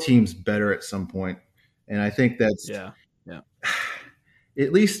our both teams better at some point. And I think that's at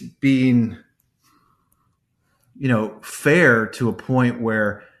least being, fair to a point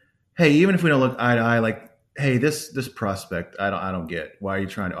where, hey, even if we don't look eye to eye, like, hey, this prospect, I don't get. Why are you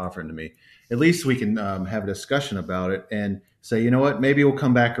trying to offer him to me? At least we can have a discussion about it and say, you know what, maybe we'll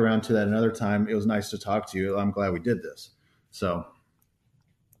come back around to that another time. It was nice to talk to you. I'm glad we did this. So.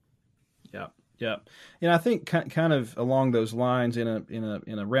 Yeah. I think kind of along those lines in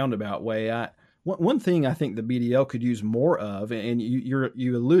a roundabout way, one thing I think the BDL could use more of, and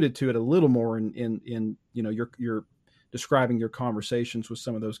you alluded to it a little more in you're describing your conversations with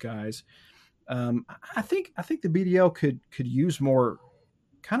some of those guys. I think the BDL could use more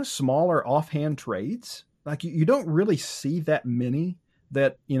kind of smaller offhand trades. Like you don't really see that many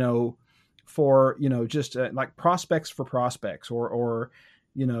that for just like prospects for prospects or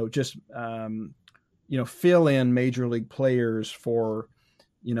just fill in major league players for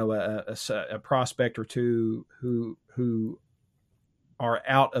a prospect or two who are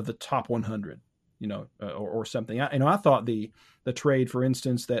out of the top 100, or something. I thought the trade, for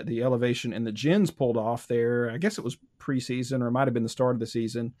instance, that the Elevation and the Gins pulled off there, I guess it was preseason or it might have been the start of the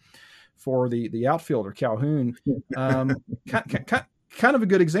season, for the outfielder Calhoun, kind of a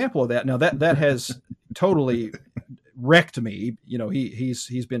good example of that. Now that has totally wrecked me.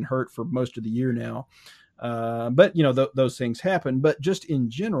 He's been hurt for most of the year now. But those things happen. But just in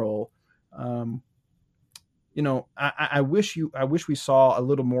general, I wish we saw a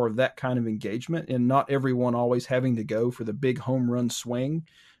little more of that kind of engagement, and not everyone always having to go for the big home run swing.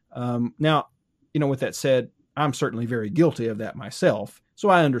 Now, with that said, I'm certainly very guilty of that myself. So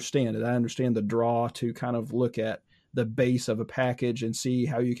I understand it. I understand the draw to kind of look at the base of a package and see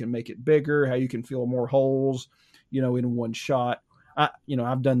how you can make it bigger, how you can fill more holes, in one shot.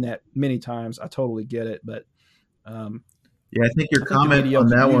 I've done that many times. I totally get it. But I think your comment on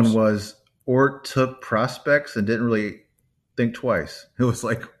that one was Ort took prospects and didn't really think twice. It was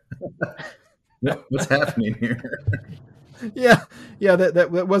like, what's happening here? Yeah. That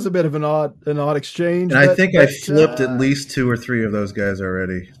was a bit of an odd exchange. And I think I flipped at least 2 or 3 of those guys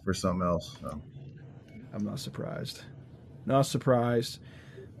already for something else. So. I'm not surprised. Not surprised.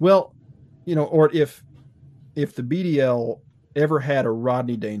 Well, Ort, if the BDL ever had a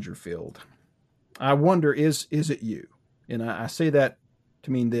Rodney Dangerfield, I wonder, is it you? And I say that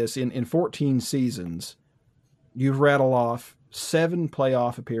to mean this: in 14 seasons, you've rattled off 7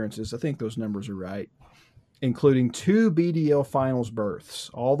 playoff appearances. I think those numbers are right, including 2 BDL finals berths.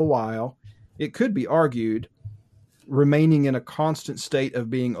 All the while, it could be argued, remaining in a constant state of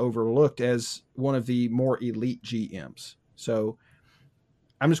being overlooked as one of the more elite GMs. So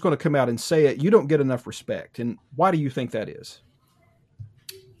I'm just going to come out and say it. You don't get enough respect. And why do you think that is?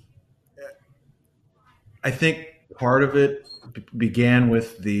 I think part of it began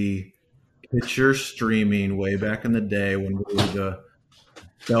with the pitcher streaming way back in the day when we were the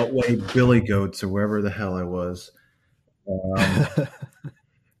Beltway Billy Goats or wherever the hell I was.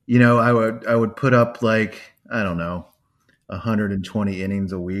 I would put up like, I don't know, 120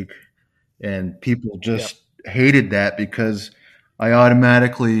 innings a week, and people just hated that because I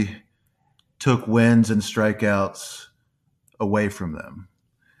automatically took wins and strikeouts away from them.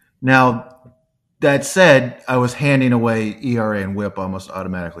 Now, that said, I was handing away ERA and WHIP almost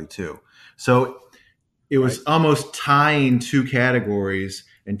automatically too. So it was almost tying 2 categories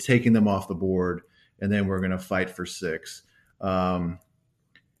and taking them off the board, and then we're going to fight for 6.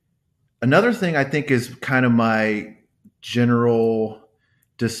 Another thing I think is kind of my general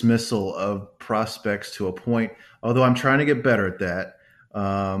dismissal of prospects to a point, although I'm trying to get better at that.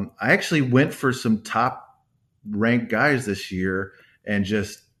 I actually went for some top ranked guys this year and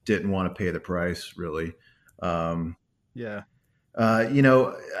just didn't want to pay the price, really. I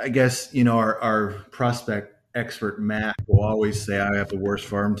guess, our prospect expert, Matt, will always say I have the worst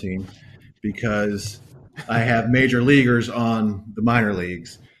farm team because I have major leaguers on the minor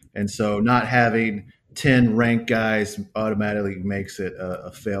leagues. And so not having 10 ranked guys automatically makes it a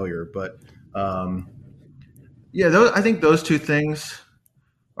failure. But I think those 2 things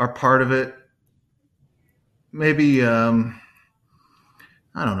are part of it. Maybe, I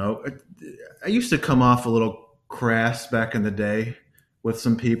don't know. I used to come off a little crass back in the day with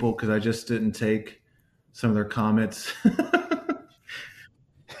some people because I just didn't take some of their comments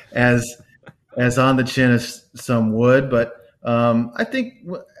as on the chin as some would. But I think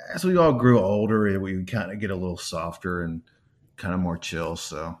as we all grew older, we kind of get a little softer and kind of more chill.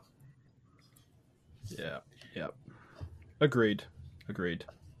 So, yeah. Agreed.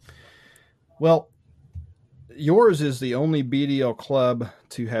 Well, yours is the only BDL club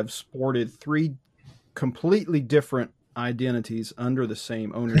to have sported 3 completely different identities under the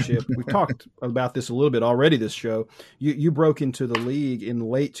same ownership. We've talked about this a little bit already this show. You broke into the league in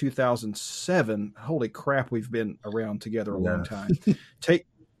late 2007. Holy crap, we've been around together a long time.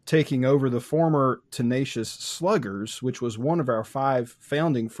 Taking over the former Tenacious Sluggers, which was one of our 5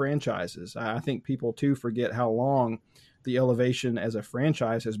 founding franchises. I think people too forget how long the Elevation as a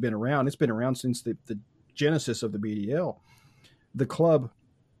franchise has been around. It's been around since the genesis of the BDL. The club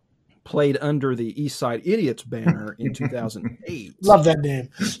played under the Eastside Idiots banner in 2008. Love that name.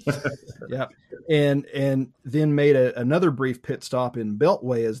 Yeah. And then made another brief pit stop in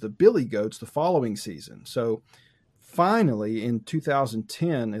Beltway as the Billy Goats the following season. So finally in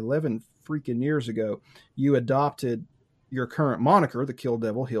 2010, 11 freaking years ago, you adopted your current moniker, the Kill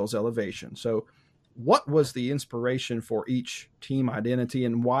Devil Hills Elevation. So what was the inspiration for each team identity,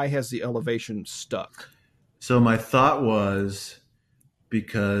 and why has the Elevation stuck? So my thought was,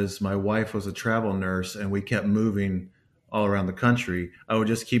 because my wife was a travel nurse and we kept moving all around the country, I would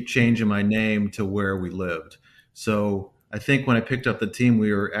just keep changing my name to where we lived. So I think when I picked up the team,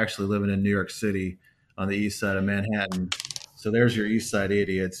 we were actually living in New York City on the east side of Manhattan. So there's your East Side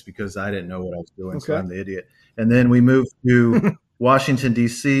Idiots, because I didn't know what I was doing. Okay. So I'm the idiot. And then we moved to Washington,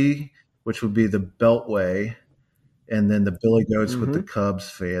 D.C., which would be the Beltway, and then the Billy Goats with the Cubs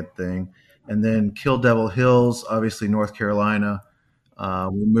fan thing. And then Kill Devil Hills, obviously North Carolina.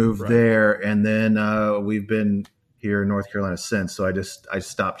 We moved there, and then we've been here in North Carolina since. So I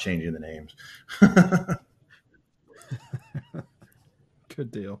stopped changing the names.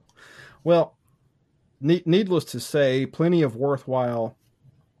 Good deal. Well, needless to say, plenty of worthwhile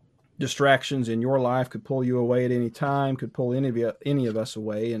distractions in your life could pull you away at any time, could pull any of us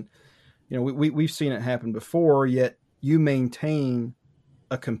away. And, we've seen it happen before, yet you maintain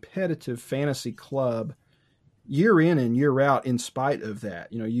a competitive fantasy club year in and year out in spite of that.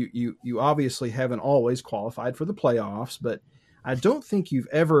 You obviously haven't always qualified for the playoffs, but I don't think you've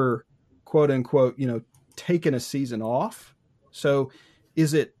ever, quote unquote, taken a season off. So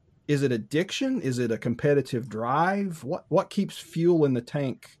is it addiction? Is it a competitive drive? What keeps fuel in the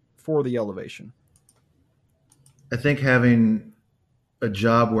tank for the Elevation? I think having a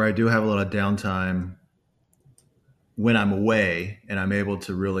job where I do have a lot of downtime when I'm away and I'm able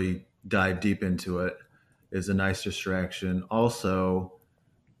to really dive deep into it is a nice distraction. Also,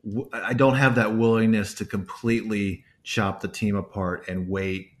 I don't have that willingness to completely chop the team apart and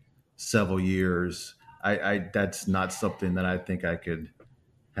wait several years. I that's not something that I think I could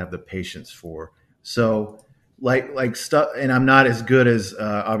have the patience for. So like stuff, and I'm not as good as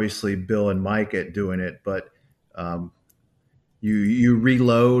obviously Bill and Mike at doing it, but um, you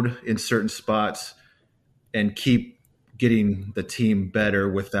reload in certain spots and keep getting the team better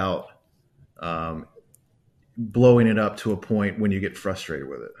without um, blowing it up to a point when you get frustrated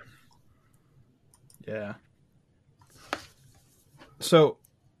with it. Yeah. So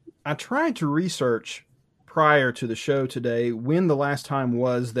I tried to research prior to the show today when the last time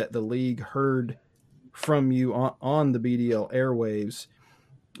was that the league heard from you on the BDL airwaves,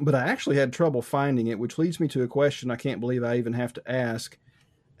 but I actually had trouble finding it, which leads me to a question I can't believe I even have to ask.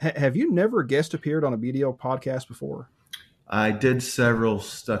 Have you never guest appeared on a BDL podcast before? I did several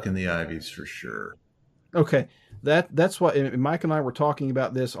Stuck in the Ivies for sure. Okay, that's what Mike and I were talking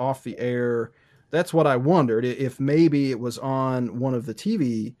about this off the air. That's what I wondered if maybe it was on one of the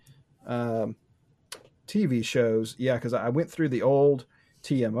TV shows. Yeah, because I went through the old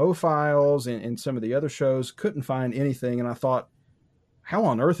TMO files and some of the other shows, couldn't find anything, and I thought, how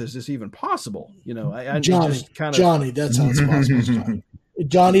on earth is this even possible? You know, Johnny, just kind of Johnny, that's how it's possible. Johnny.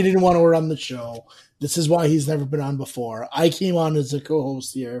 Johnny didn't want to run the show. This is why he's never been on before. I came on as a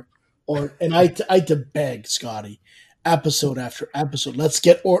co-host here, and I had to beg Scotty, episode after episode, let's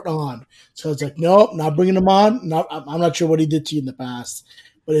get Ort on. So I was like, nope, not bringing him on. I'm not sure what he did to you in the past,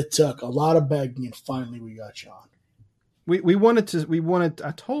 but it took a lot of begging, and finally we got you on. We wanted.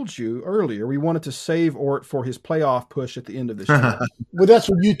 I told you earlier we wanted to save Ort for his playoff push at the end of this year. Well, that's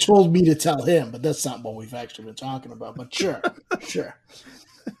what you told me to tell him, but that's not what we've actually been talking about. But sure.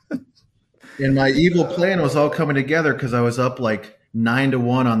 And my evil plan was all coming together because I was up like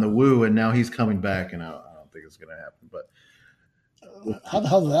 9-1 on the Woo, and now he's coming back, and I don't think it's going to happen. But how the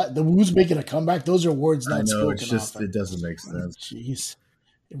hell did that? The Woo's making a comeback. Those are words not spoken. It's just it doesn't make sense. Jeez,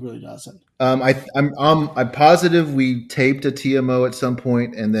 it really doesn't. I'm positive we taped a TMO at some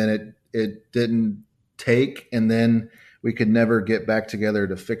point, and then it didn't take, and then we could never get back together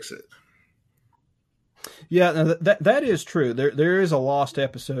to fix it. Yeah, that is true. There is a lost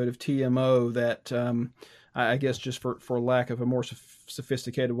episode of TMO that I guess just for lack of a more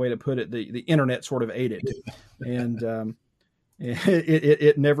sophisticated way to put it, the internet sort of ate it, and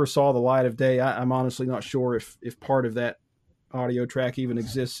it never saw the light of day. I'm honestly not sure if part of that audio track even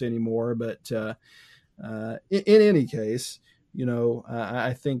exists anymore, but in any case, you know,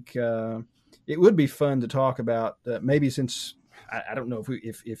 I think it would be fun to talk about maybe since I don't know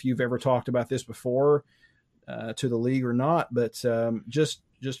if you've ever talked about this before to the league or not, but just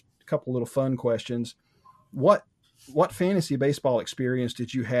a couple little fun questions. What fantasy baseball experience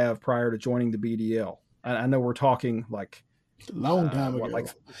did you have prior to joining the BDL? I know we're talking like a long time ago,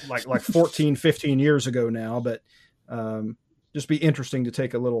 like 14, 15 years ago now, but just be interesting to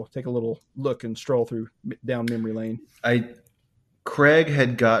take a little look and stroll down memory lane. Craig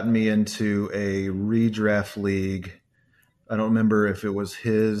had gotten me into a redraft league. I don't remember if it was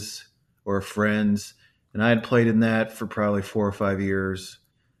his or a friend's, and I had played in that for probably 4 or 5 years,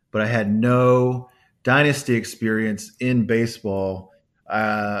 but I had no dynasty experience in baseball.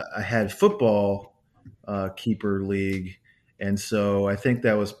 I had football keeper league, and so I think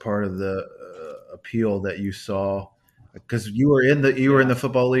that was part of the appeal that you saw, because you were in the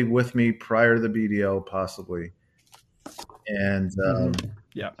football league with me prior to the BDL, possibly. And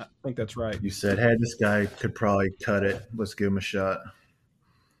yeah, I think that's right. You said, "Hey, this guy could probably cut it. Let's give him a shot."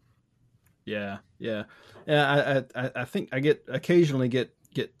 Yeah. I think I occasionally get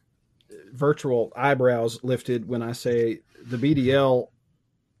virtual eyebrows lifted when I say the BDL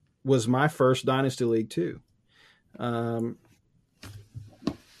was my first dynasty league too.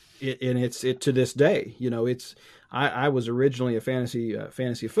 It's to this day. You know, I was originally a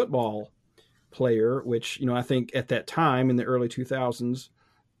fantasy football player, which, you know, I think at that time in the early 2000s,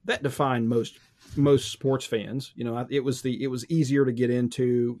 that defined most sports fans. You know, it was easier to get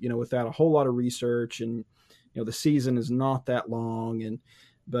into, you know, without a whole lot of research, and, you know, the season is not that long.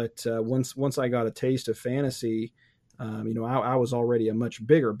 But once I got a taste of fantasy, you know, I was already a much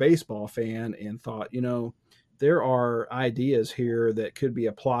bigger baseball fan and thought, you know, there are ideas here that could be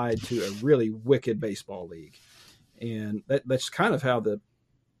applied to a really wicked baseball league. And that's kind of how the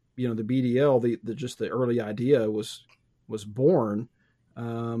BDL, the early idea was born.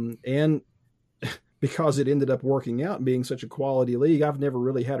 And because it ended up working out and being such a quality league, I've never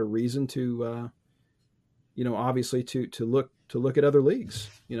really had a reason to, you know, obviously to look at other leagues.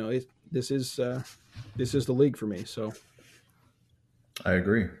 You know, this is the league for me. So I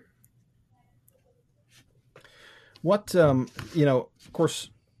agree. What, you know, of course,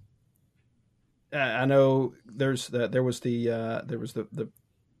 I know there was the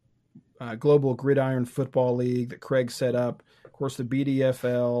Global Gridiron Football League that Craig set up. Of course, the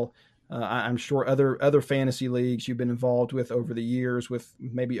BDFL. I'm sure other fantasy leagues you've been involved with over the years, with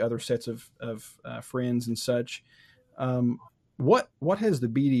maybe other sets of friends and such. What has the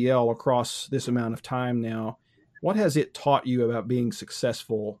BDL across this amount of time now? What has it taught you about being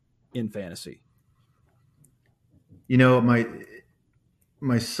successful in fantasy?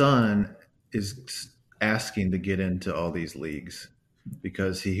 My son is asking to get into all these leagues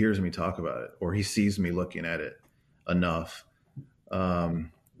because he hears me talk about it or he sees me looking at it enough.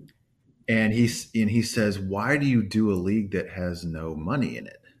 And he says, "Why do you do a league that has no money in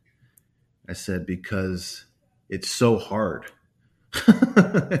it?" I said, "Because it's so hard."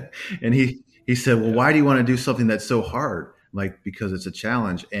 And he said, "Well, why do you want to do something that's so hard?" I'm like, because it's a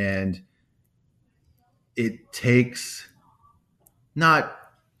challenge and it takes not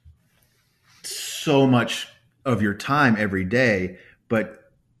so much of your time every day,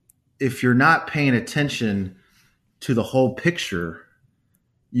 but if you're not paying attention to the whole picture,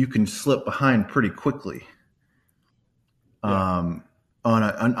 you can slip behind pretty quickly. On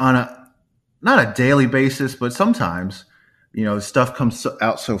a not a daily basis, but sometimes, stuff comes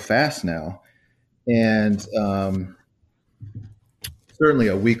out so fast now, and certainly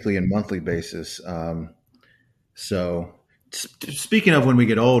a weekly and monthly basis. So, speaking of when we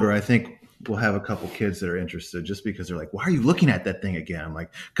get older, I think we'll have a couple kids that are interested just because they're like, "Why are you looking at that thing again?" I'm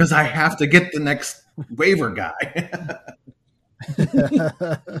like, "Because I have to get the next waiver guy."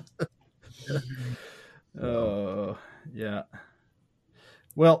 Oh, yeah.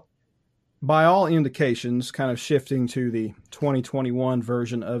 Well, by all indications, kind of shifting to the 2021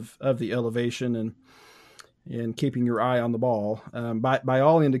 version of the elevation and keeping your eye on the ball. By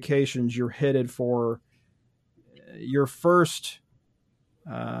all indications, you're headed for your first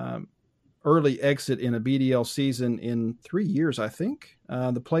early exit in a BDL season in 3 years, I think.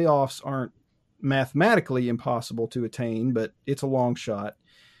 The playoffs aren't mathematically impossible to attain, but it's a long shot.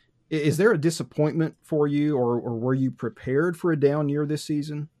 Is there a disappointment for you, or were you prepared for a down year this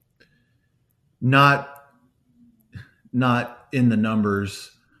season? Not in the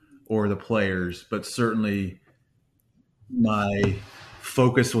numbers or the players, but certainly my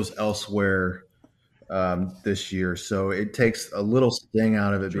focus was elsewhere this year. So it takes a little sting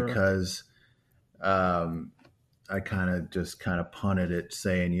out of it. Sure. Because I kind of punted it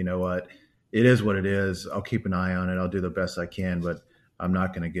saying, you know what, it is what it is. I'll keep an eye on it. I'll do the best I can, but I'm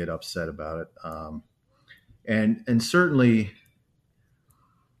not going to get upset about it. And certainly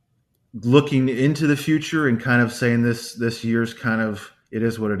looking into the future and kind of saying this year's kind of, it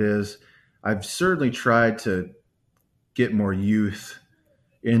is what it is. I've certainly tried to get more youth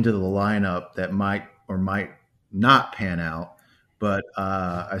into the lineup that might or might not pan out. But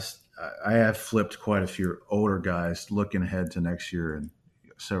I have flipped quite a few older guys looking ahead to next year and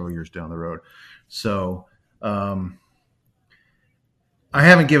several years down the road. So I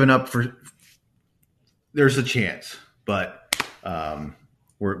haven't given up there's a chance, but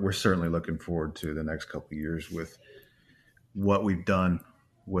we're certainly looking forward to the next couple of years with what we've done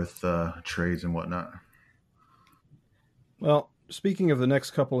with trades and whatnot. Well, speaking of the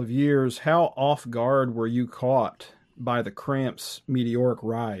next couple of years, how off guard were you caught by the Cramps' meteoric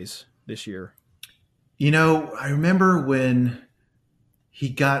rise this year? I remember when he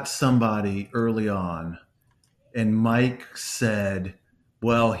got somebody early on and Mike said,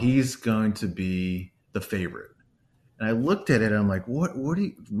 well, he's going to be the favorite. And I looked at it and I'm like, what do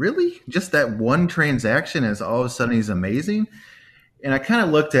you really? Just that one transaction is all of a sudden he's amazing? And I kind of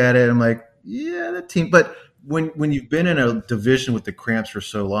looked at it and I'm like, yeah, that team. But when you've been in a division with the Cramps for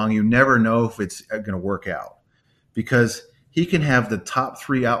so long, you never know if it's going to work out because he can have the top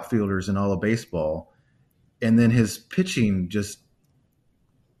 3 outfielders in all of baseball, and then his pitching just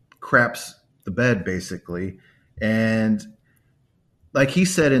craps the bed basically. And like he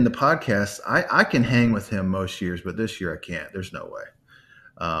said in the podcast, I can hang with him most years, but this year I can't. There's no way.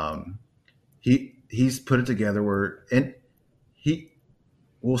 He's put it together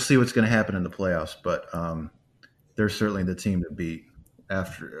we'll see what's going to happen in the playoffs, but they're certainly the team to beat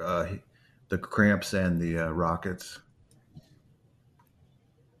after the Cramps and the Rockets.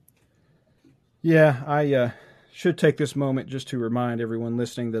 Yeah, I should take this moment just to remind everyone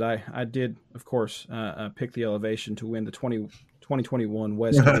listening that I did, of course, pick the elevation to win the 2021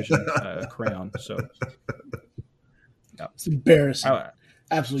 West Division crown. So yeah. It's embarrassing.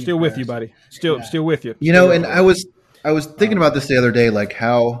 Absolutely still with you, buddy. Still with you. And I was thinking about this the other day, like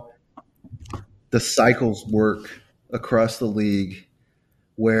how the cycles work across the league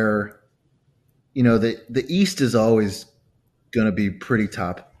where, the East is always going to be pretty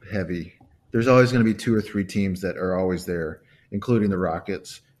top heavy there's always going to be 2 or 3 teams that are always there, including the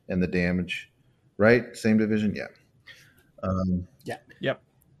Rockets and the Damage, right? Same division, yeah. Yeah. Yep.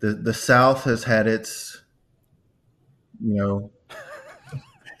 The South has had its,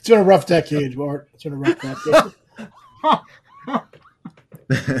 It's been a rough decade, Bart. It's been a rough decade.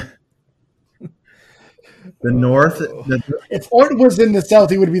 the North. If Orton was in the South,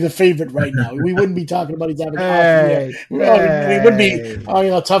 he would be the favorite right now. We wouldn't be talking about he's having an off year. It would be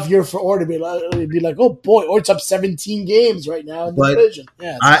a tough year for Orton. It'd be like, oh boy, Orton's up 17 games right now in the division.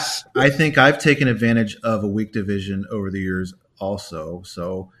 Yes. I think I've taken advantage of a weak division over the years also.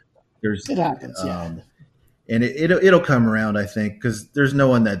 So it happens, yeah. And it'll come around, I think, because there's no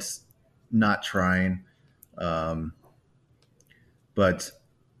one that's not trying. But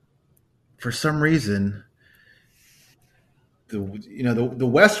for some reason, the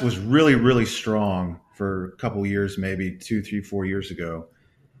West was really, really strong for a couple years, maybe 2, 3, 4 years ago,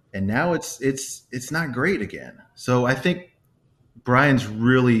 and now it's not great again. So I think Brian's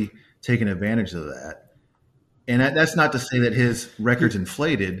really taken advantage of that, and that's not to say that his record's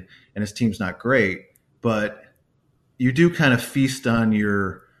inflated and his team's not great, but you do kind of feast on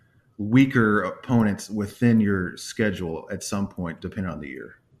your weaker opponents within your schedule at some point, depending on the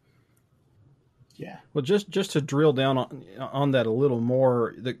year. Yeah. Well, just to drill down on that a little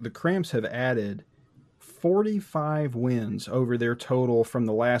more, the Cramps have added 45 wins over their total from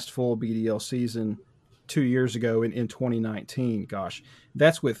the last full BDL season 2 years ago in 2019. Gosh,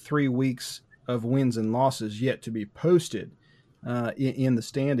 that's with 3 weeks of wins and losses yet to be posted in the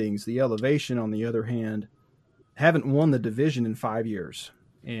standings. The Elevation, on the other hand, haven't won the division in 5 years.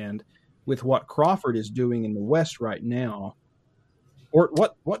 And with what Crawford is doing in the West right now, or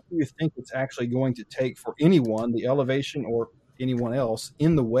what do you think it's actually going to take for anyone, the Elevation or anyone else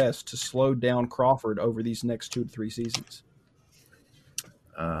in the West, to slow down Crawford over these next 2 to 3 seasons?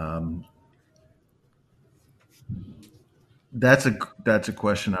 That's a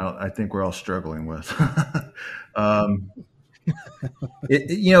question I think we're all struggling with.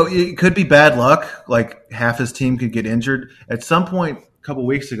 It could be bad luck. Like half his team could get injured. At some point, a couple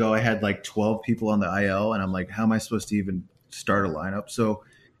weeks ago, I had like 12 people on the IL, and I'm like, how am I supposed to even start a lineup? So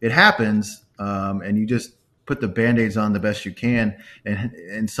it happens, and you just put the Band-Aids on the best you can,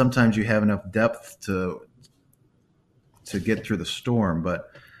 and sometimes you have enough depth to get through the storm.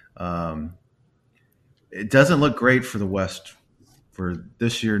 But it doesn't look great for the West for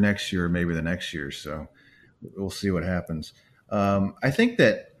this year, next year, maybe the next year. So we'll see what happens. I think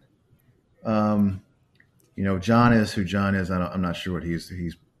that John is who John is. I'm not sure what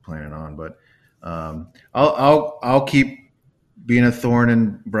he's planning on, but I'll keep being a thorn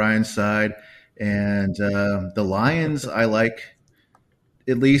in Brian's side. And the Lions, I like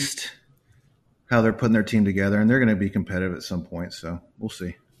at least how they're putting their team together, and they're going to be competitive at some point. So we'll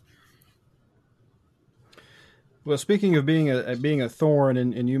see. Well, speaking of being a thorn,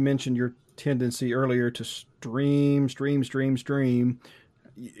 and you mentioned your tendency earlier to stream.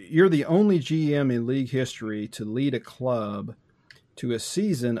 You're the only GM in league history to lead a club to a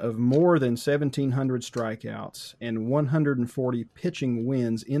season of more than 1,700 strikeouts and 140 pitching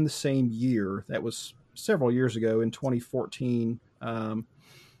wins in the same year. That was several years ago in 2014. And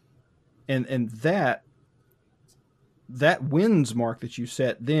that wins mark that you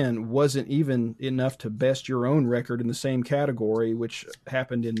set then wasn't even enough to best your own record in the same category, which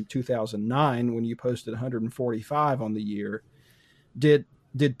happened in 2009 when you posted 145 on the year. Did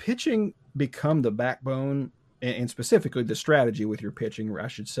pitching become the backbone, and specifically the strategy with your pitching, I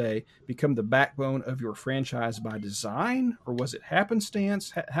should say, become the backbone of your franchise by design, or was it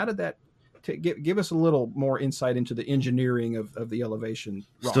happenstance? How did that give us a little more insight into the engineering of the Elevation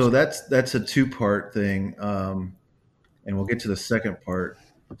roster? So that's a 2-part thing. And we'll get to the second part.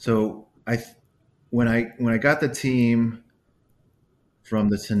 So when I got the team from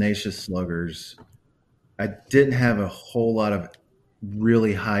the Tenacious Sluggers, I didn't have a whole lot of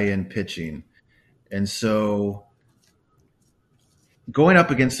really high-end pitching. And so going up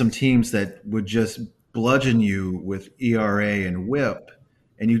against some teams that would just bludgeon you with ERA and WHIP,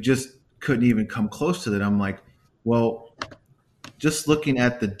 and you just couldn't even come close to that, I'm like, well, just looking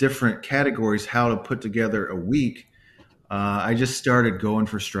at the different categories, how to put together a week, I just started going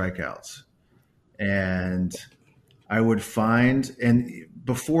for strikeouts, and I would find, and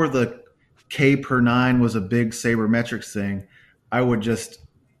before the K per 9 was a big sabermetrics thing, I would just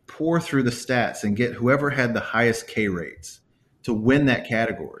pour through the stats and get whoever had the highest K rates to win that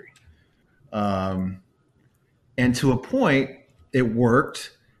category. And to a point, it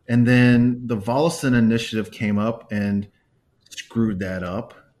worked. And then the Volleson initiative came up and screwed that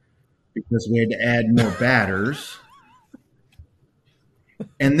up because we had to add more batters.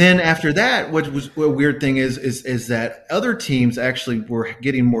 And then after that, what weird thing is that other teams actually were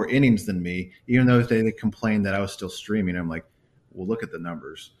getting more innings than me, even though they complained that I was still streaming. I'm like, well, look at the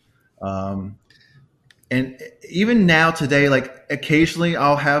numbers. And even now today, like occasionally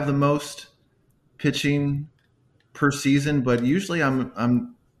I'll have the most pitching per season, but usually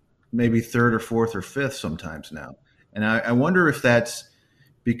I'm maybe third or fourth or fifth sometimes now. And I wonder if that's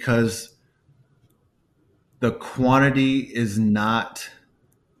because the quantity is not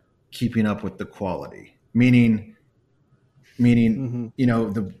keeping up with the quality. Meaning, the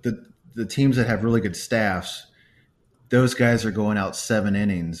teams that have really good staffs, those guys are going out 7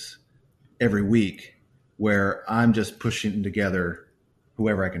 innings every week, where I'm just pushing together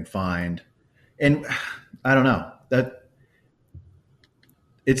whoever I can find. And I don't know, that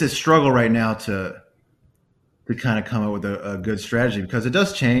it's a struggle right now to kind of come up with a good strategy, because it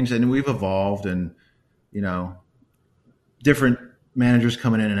does change and we've evolved, and different managers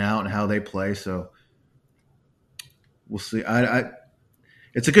coming in and out and how they play. So we'll see.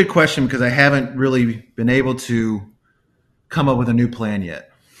 It's a good question, because I haven't really been able to come up with a new plan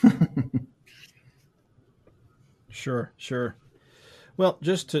yet. Sure. Well,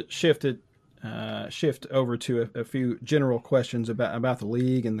 just to shift over to a few general questions about the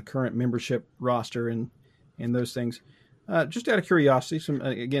league and the current membership roster and those things. Just out of curiosity,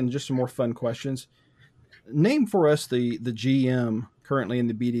 just some more fun questions. Name for us the GM currently in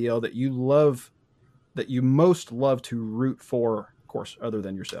the BDL that you most love to root for, of course, other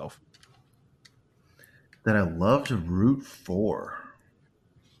than yourself. That I love to root for.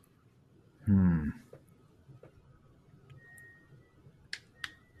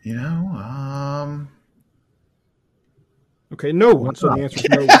 Okay, no one. So the answer is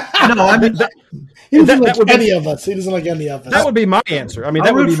no one. No, I mean he doesn't like any of us. He doesn't like any of us. That would be my answer. I mean, I'll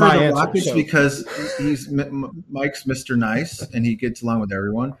that would be root for my the answer. Rockets because Mike's Mr. Nice and he gets along with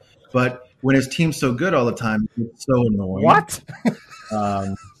everyone. But when his team's so good all the time, it's so annoying. What?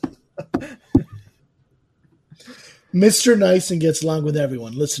 Mr. Nice and gets along with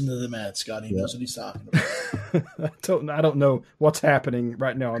everyone. Listen to the man, Scott. He knows what he's talking about. I don't know what's happening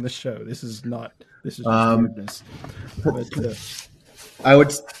right now on this show. This is just weirdness. But, I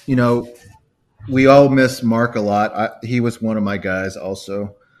would, we all miss Mark a lot. He was one of my guys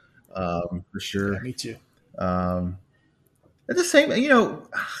also, for sure. Yeah, me too. At the same,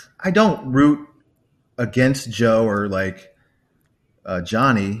 I don't root against Joe or like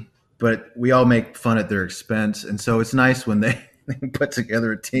Johnny, but we all make fun at their expense. And so it's nice when they put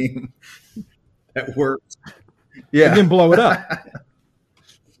together a team that works. Yeah. And then blow it up.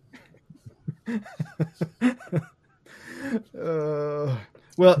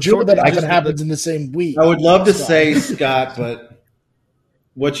 Well, Joe, that often happens in the same week. I would love to say Scott, but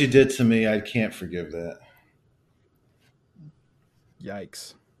what you did to me, I can't forgive that.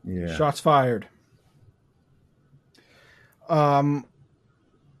 Yikes. Yeah. Shots fired.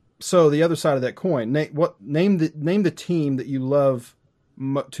 So the other side of that coin, name the team that you love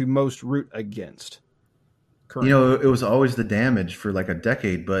to most root against currently. It was always the Damage for like a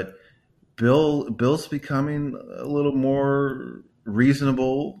decade, but Bill's becoming a little more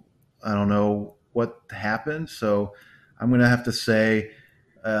reasonable. I don't know what happened, so I'm going to have to say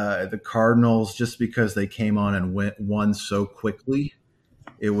the Cardinals, just because they came on and won so quickly.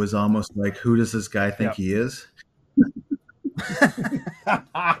 It was almost like, who does this guy think he is?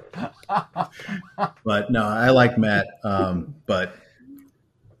 But no, I like Matt. But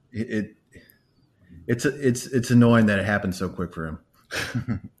it's annoying that it happened so quick for him.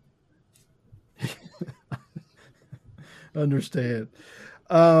 Understand.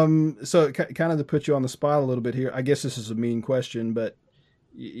 So kind of to put you on the spot a little bit here, I guess this is a mean question, but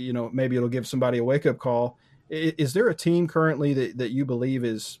maybe it'll give somebody a wake up call. Is there a team currently that you believe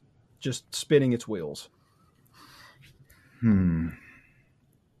is just spinning its wheels?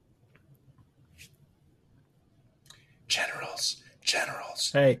 Generals.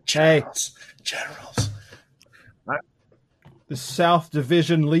 Hey. The South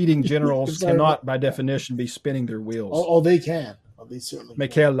Division leading Generals cannot, by definition, be spinning their wheels. Oh, they can. Oh, they certainly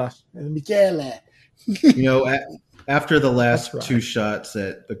Michele. After the last two shots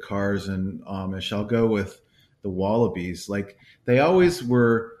at the Cars and Amish, I'll go with the Wallabies. Like, they always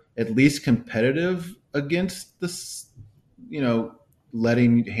were at least competitive against this,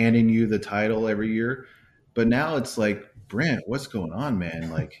 handing you the title every year. But now it's like, Brent, what's going on,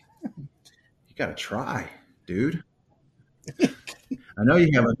 man? Like, you got to try, dude. I know you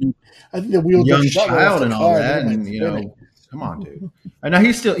have a young child and all that, and come on, dude. I know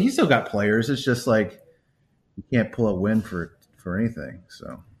he's still got players. It's just like you can't pull a win for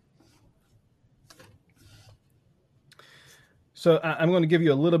So I'm going to give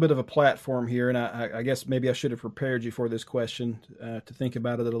you a little bit of a platform here, and I guess maybe I should have prepared you for this question to think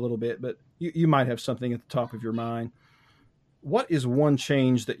about it a little bit, but you might have something at the top of your mind. What is one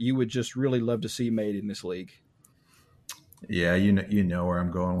change that you would just really love to see made in this league? Yeah, you know where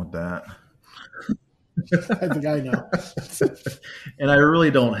I'm going with that. I think I know. And I really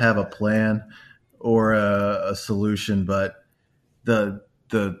don't have a plan or a solution, but the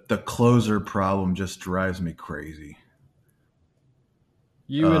closer problem just drives me crazy.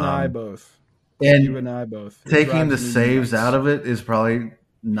 You and I both. And you and I both. Taking the saves out of it is probably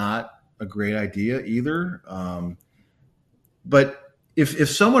not a great idea either. But if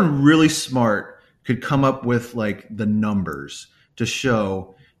someone really smart could come up with like the numbers to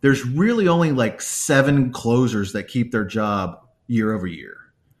show there's really only like 7 closers that keep their job year over year.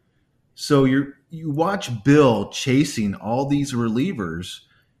 So you watch Bill chasing all these relievers,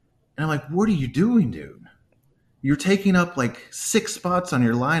 and I'm like, what are you doing, dude? You're taking up like 6 spots on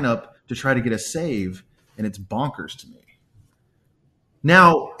your lineup to try to get a save, and it's bonkers to me.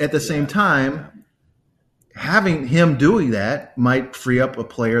 Now, at the same time, having him doing that might free up a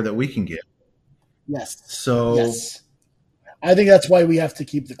player that we can get. Yes. So yes. I think that's why we have to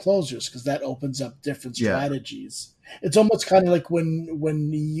keep the closers, because that opens up different strategies. It's almost kind of like when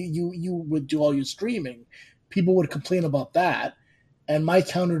you would do all your streaming, people would complain about that. And my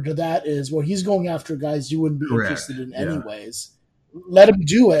counter to that is, well, he's going after guys you wouldn't be interested in anyways. Let him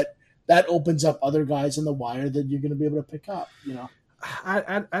do it. That opens up other guys in the wire that you're going to be able to pick up, you know.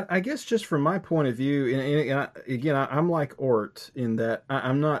 I guess just from my point of view, and again, I'm like Ort in that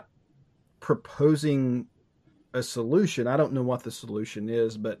I'm not proposing a solution. I don't know what the solution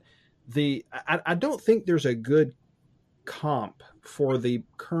is, but I don't think there's a good comp for the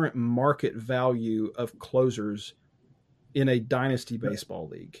current market value of closers in a dynasty baseball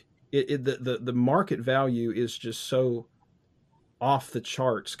league. The market value is just so off the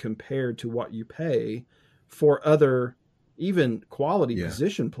charts compared to what you pay for other even quality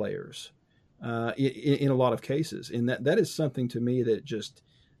position players in a lot of cases. And that is something to me that just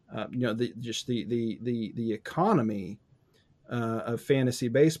the economy of fantasy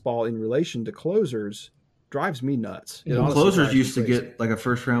baseball in relation to closers drives me nuts. Closers used to get like a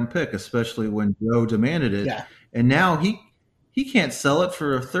first round pick, especially when Joe demanded it. Yeah. And now he can't sell it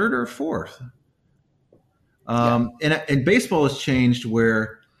for a third or a fourth. And baseball has changed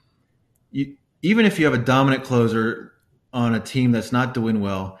where even if you have a dominant closer on a team that's not doing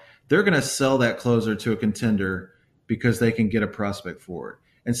well, they're going to sell that closer to a contender because they can get a prospect for it.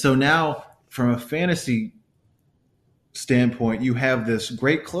 And so now, from a fantasy standpoint, you have this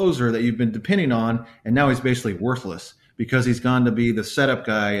great closer that you've been depending on, and now he's basically worthless because he's gone to be the setup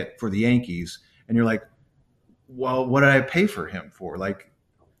guy for the Yankees. And you're like, well, what did I pay for him for?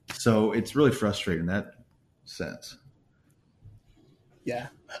 So it's really frustrating in that sense. Yeah.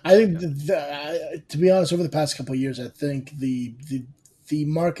 I think, to be honest, over the past couple of years, I think the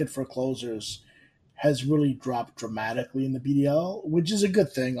market for closers has really dropped dramatically in the BDL, which is a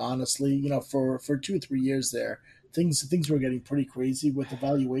good thing, honestly. You know, for 2 or 3 years there, things were getting pretty crazy with the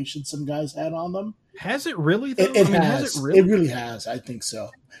valuation some guys had on them. Has it really, though? Has it really? It really has. I think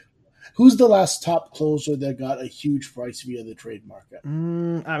so. Who's the last top closer that got a huge price via the trade market?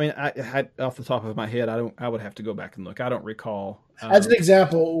 I had off the top of my head, I would have to go back and look. I don't recall. As an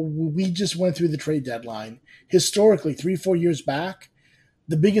example, we just went through the trade deadline. Historically, 3-4 years back,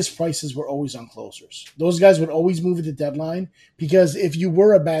 the biggest prices were always on closers. Those guys would always move at the deadline because if you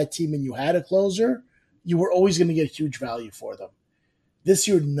were a bad team and you had a closer, you were always going to get huge value for them. This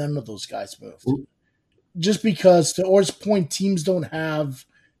year, none of those guys moved. Just because, to Or's point, teams don't have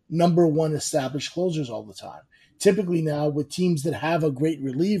number one established closers all the time. Typically now, with teams that have a great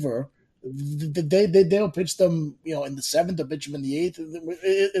reliever, they'll pitch them, in the 7th, they'll pitch them in the 8th.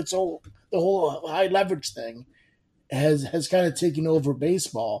 It's all the whole high leverage thing has kind of taken over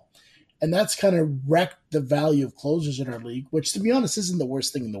baseball, and that's kind of wrecked the value of closers in our league, which, to be honest, isn't the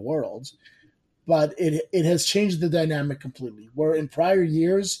worst thing in the world, but it has changed the dynamic completely. Where in prior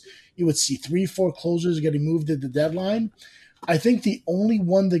years you would see 3-4 closers getting moved at the deadline. I think the only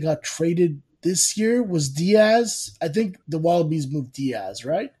one that got traded this year was Diaz. I think the Wallabies moved Diaz,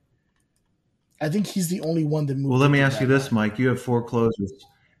 right? I think he's the only one that moved. Well, let me ask you this, Mike. You have 4 closers.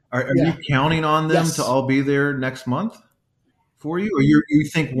 Are you counting on them to all be there next month for you? Or you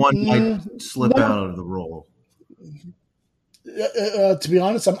think one might slip out of the role? To be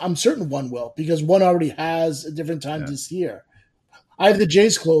honest, I'm certain one will, because one already has a different time this year. I have the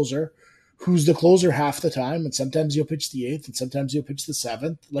Jays closer, who's the closer half the time, and sometimes he'll pitch the 8th, and sometimes he'll pitch the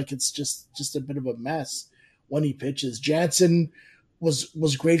 7th. Like, it's just a bit of a mess when he pitches. Jansen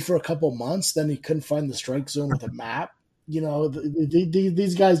was great for a couple months, then he couldn't find the strike zone with a map.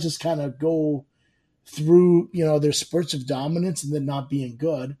 these guys just kind of go through, their spurts of dominance and then not being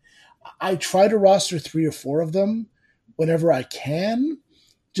good. I try to roster 3 or 4 of them whenever I can,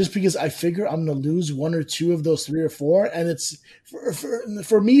 just because I figure I'm going to lose 1 or 2 of those 3 or 4. And it's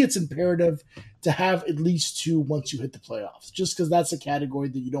for me, it's imperative to have at least 2 once you hit the playoffs, just because that's a category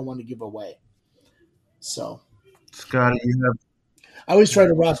that you don't want to give away. So, Scotty, I always try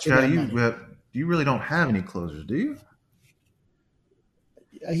to roster Scotty, that you really don't have any closers, do you?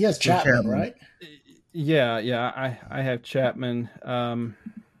 He has Chapman, right? Yeah. I have Chapman,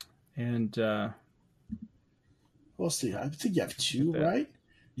 and we'll see. I think you have 2, right?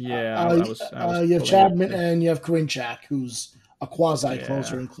 Yeah, I was you have Chapman and you have Karinchak, who's a quasi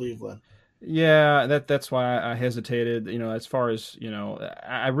closer in Cleveland. Yeah, that's why I hesitated. As far as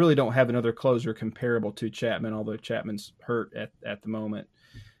I really don't have another closer comparable to Chapman, although Chapman's hurt at the moment.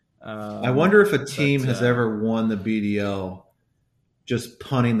 I wonder if a team has ever won the BDL just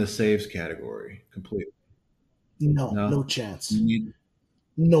punting the saves category completely. No chance.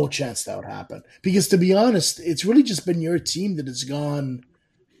 No chance that would happen. Because to be honest, it's really just been your team that has gone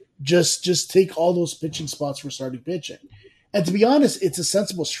just take all those pitching spots for starting pitching. And to be honest, it's a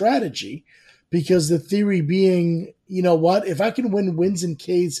sensible strategy, because the theory being, if I can win wins and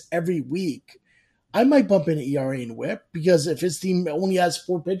Ks every week, I might bump into ERA and WHIP, because if his team only has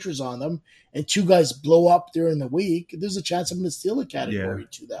 4 pitchers on them and 2 guys blow up during the week, there's a chance I'm going to steal a category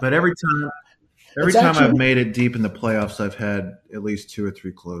to them. But every time I've made it deep in the playoffs, I've had at least 2 or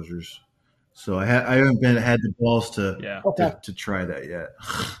 3 closers. So I haven't had the balls to try that yet.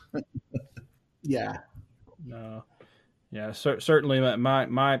 Yeah. No. Yeah. Certainly,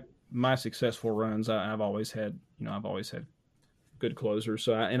 my successful runs, I've always had good closers.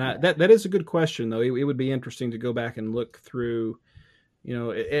 So that is a good question, though. It would be interesting to go back and look through,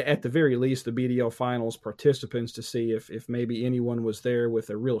 at the very least, the BDL finals participants, to see if maybe anyone was there with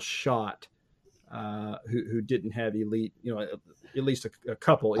a real shot, who didn't have elite, at least a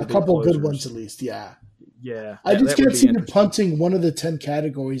couple closers. Good ones at least. Yeah. I just can't see you punting one of the 10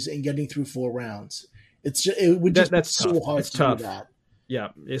 categories and getting through 4 rounds. It would just be so hard to do that. Yeah,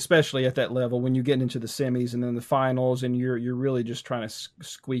 especially at that level when you get into the semis and then the finals, and you're really just trying to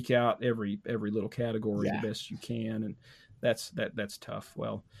squeak out every little category the best you can, and that's tough.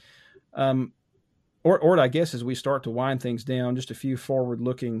 Well, or I guess as we start to wind things down, just a few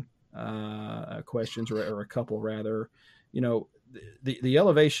forward-looking questions, or a couple rather. The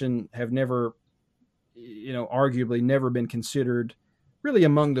elevation have never, arguably never been considered really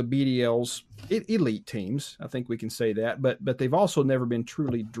among the BDL's elite teams. I think we can say that, but they've also never been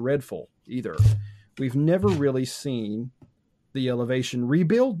truly dreadful either. We've never really seen the elevation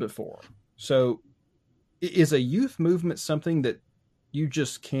rebuild before. So is a youth movement something that you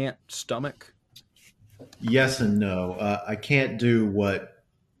just can't stomach? Yes and no. I can't do what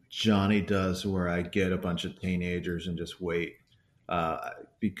Johnny does, where I get a bunch of teenagers and just wait,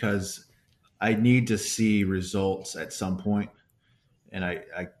 because I need to see results at some point. And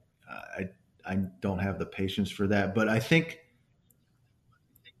I don't have the patience for that. But I think,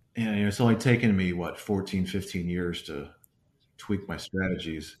 it's only taken me 14, 15 years to tweak my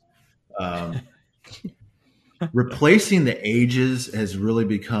strategies. Replacing the ages has really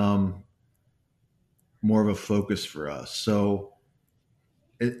become more of a focus for us. So,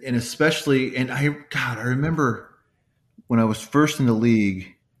 and especially, I remember when I was first in the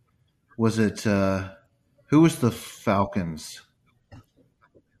league, was it, who was the Falcons?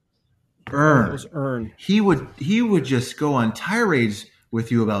 Ern. It was Ern. He would just go on tirades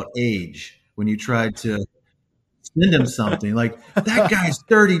with you about age when you tried to send him something. Like, that guy's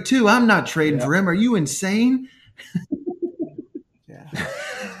 32. I'm not trading for him. Are you insane? Yeah.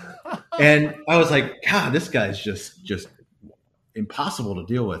 And I was like, God, this guy's just impossible to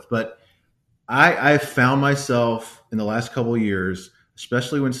deal with. But I found myself in the last couple of years,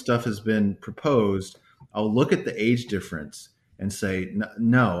 especially when stuff has been proposed, I'll look at the age difference and say,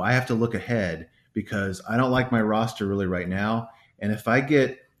 no, I have to look ahead, because I don't like my roster really right now. And if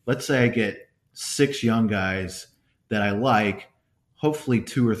let's say I get 6 young guys that I like, hopefully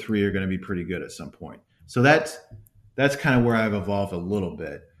 2 or 3 are going to be pretty good at some point. So that's kind of where I've evolved a little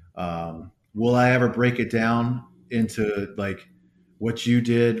bit. Will I ever break it down into like what you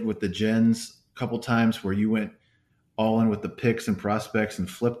did with the gens a couple times, where you went all in with the picks and prospects and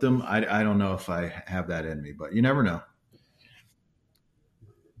flipped them? I don't know if I have that in me, but you never know.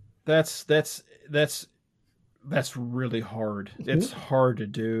 That's really hard. It's hard to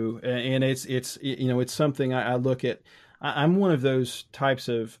do, and it's something I look at. I'm one of those types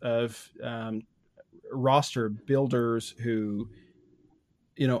of roster builders who,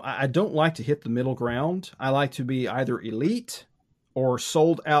 I don't like to hit the middle ground. I like to be either elite or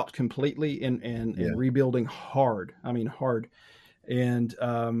sold out completely and rebuilding hard. I mean, hard. And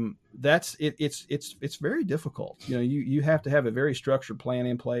that's it. It's very difficult. You have to have a very structured plan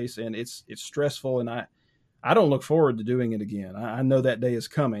in place, and it's stressful. And I don't look forward to doing it again. I know that day is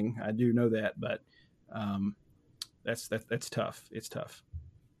coming. I do know that, but that's tough. It's tough.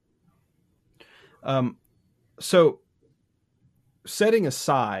 So setting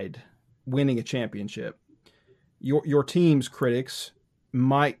aside winning a championship, your team's critics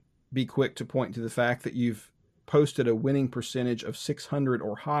might be quick to point to the fact that you've posted a winning percentage of 600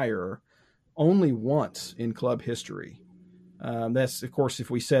 or higher only once in club history. That's, of course, if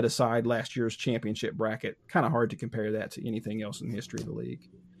we set aside last year's championship bracket, kind of hard to compare that to anything else in the history of the league.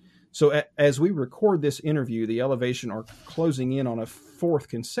 So as we record this interview, the Elevation are closing in on a fourth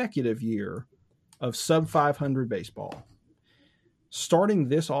consecutive year of sub 500 baseball. Starting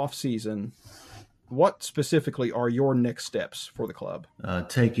this off season, what specifically are your next steps for the club?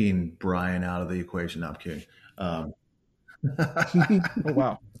 Taking Brian out of the equation. No, I'm kidding. Oh,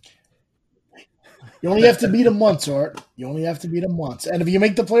 wow. You only have to beat him once, Art. You only have to beat him once. And if you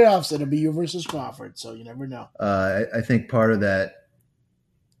make the playoffs, it'll be you versus Crawford, so you never know. I think part of that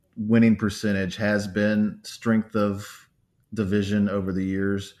winning percentage has been strength of division over the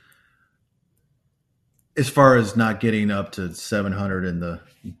years. As far as not getting up to 700 in the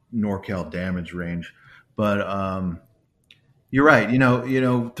NorCal damage range. But you're right. 3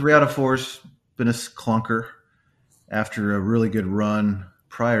 out of 4's been a clunker after a really good run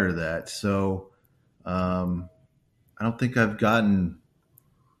prior to that. So I don't think I've gotten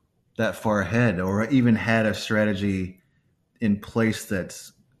that far ahead or even had a strategy in place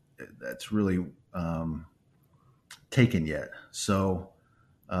that's really taken yet. So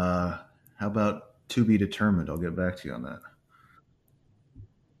how about to be determined? I'll get back to you on that.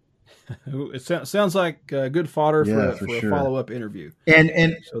 It sounds like good fodder for a follow-up interview.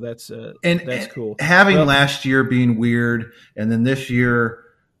 And so that's cool. Having last year being weird and then this year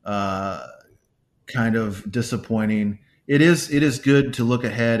kind of disappointing, it is good to look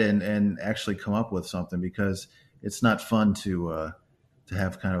ahead and actually come up with something, because it's not fun to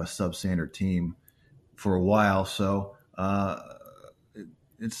have kind of a substandard team for a while. So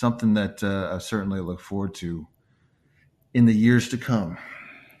it's something that I certainly look forward to in the years to come.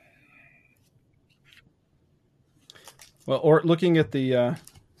 Well, or looking at the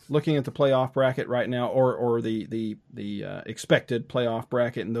playoff bracket right now, or the expected playoff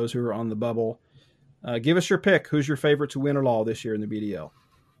bracket, and those who are on the bubble, give us your pick. Who's your favorite to win it all this year in the BDL?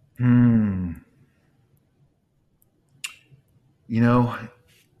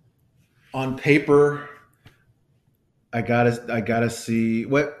 On paper, I gotta see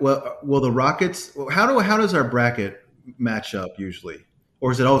what. Well, the Rockets. How does our bracket match up usually,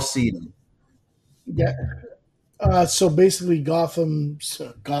 or is it all seeding? Yeah. So basically, Gotham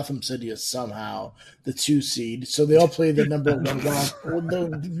City is somehow the 2 seed. So they'll play the number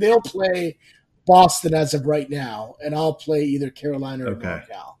 1. They'll play Boston as of right now, and I'll play either Carolina or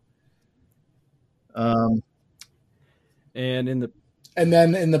NorCal. And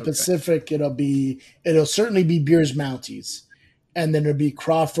then in the Pacific, it'll certainly be Beers Mounties, and then it'll be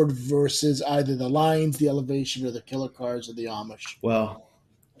Crawford versus either the Lions, the Elevation, or the Killer Cars or the Amish. Well,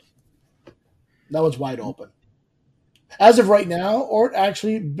 that one's wide open. As of right now, or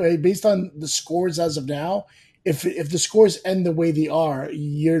actually based on the scores as of now, if the scores end the way they are,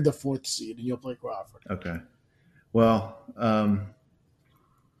 you're the 4th seed and you'll play Crawford. Okay. Well, I'm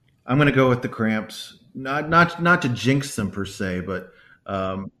going to go with the Cramps. Not to jinx them per se, but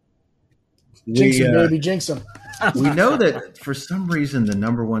jinx them, baby, jinx them. We know that for some reason the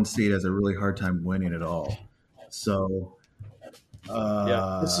number 1 seed has a really hard time winning it all. So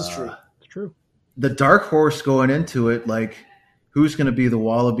this is true. It's true. The dark horse going into it, like who's going to be the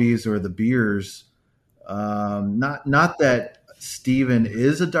Wallabies or the Beers? Not that Steven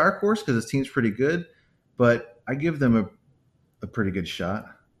is a dark horse because his team's pretty good, but I give them a pretty good shot.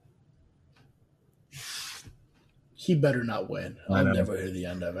 He better not win. I'll never hear the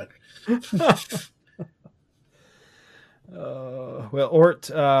end of it. Well, Ort,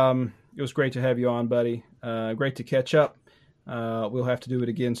 it was great to have you on, buddy. Great to catch up. We'll have to do it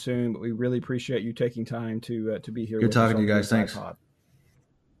again soon, but we really appreciate you taking time to be here. Good talking to you guys. Thanks. All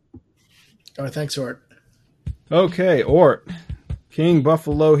right, thanks, Ort. Okay, Ort, King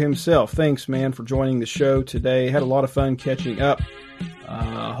Buffalo himself. Thanks, man, for joining the show today. Had a lot of fun catching up.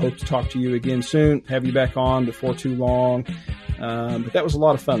 Hope to talk to you again soon. Have you back on before too long. But that was a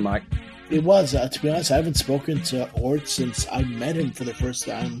lot of fun, Mike. It was. To be honest, I haven't spoken to Ort since I met him for the first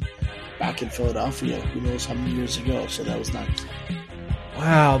time back in Philadelphia. Who knows how many years ago? So that was nice.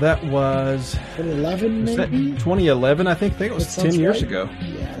 Wow, that was 2011, maybe? 2011, I think. It was 10 years ago.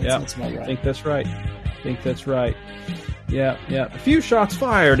 Yeah, that sounds about right. I think that's right. Yeah. A few shots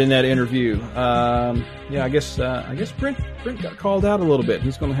fired in that interview. I guess Brent got called out a little bit.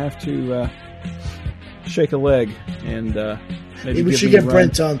 He's going to have to shake a leg and maybe we should get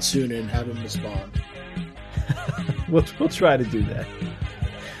Brent on soon and have him respond. We'll try to do that.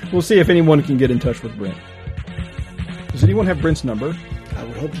 We'll see if anyone can get in touch with Brent. Does anyone have Brent's number? I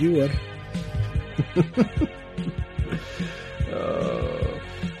would hope you would.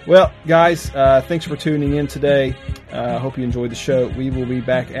 Well, guys, thanks for tuning in today. I hope you enjoyed the show. We will be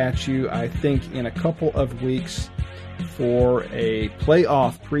back at you, I think, in a couple of weeks for a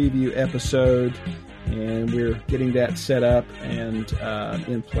playoff preview episode. And we're getting that set up and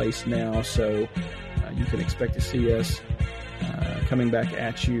in place now. So you can expect to see us coming back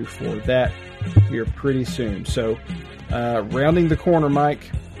at you for that here pretty soon. So rounding the corner, Mike.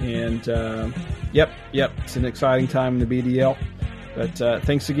 And yep, it's an exciting time in the BDL. But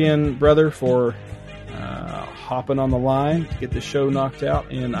thanks again, brother, for hopping on the line to get the show knocked out.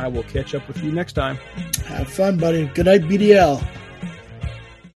 And I will catch up with you next time. Have fun, buddy. Good night, BDL.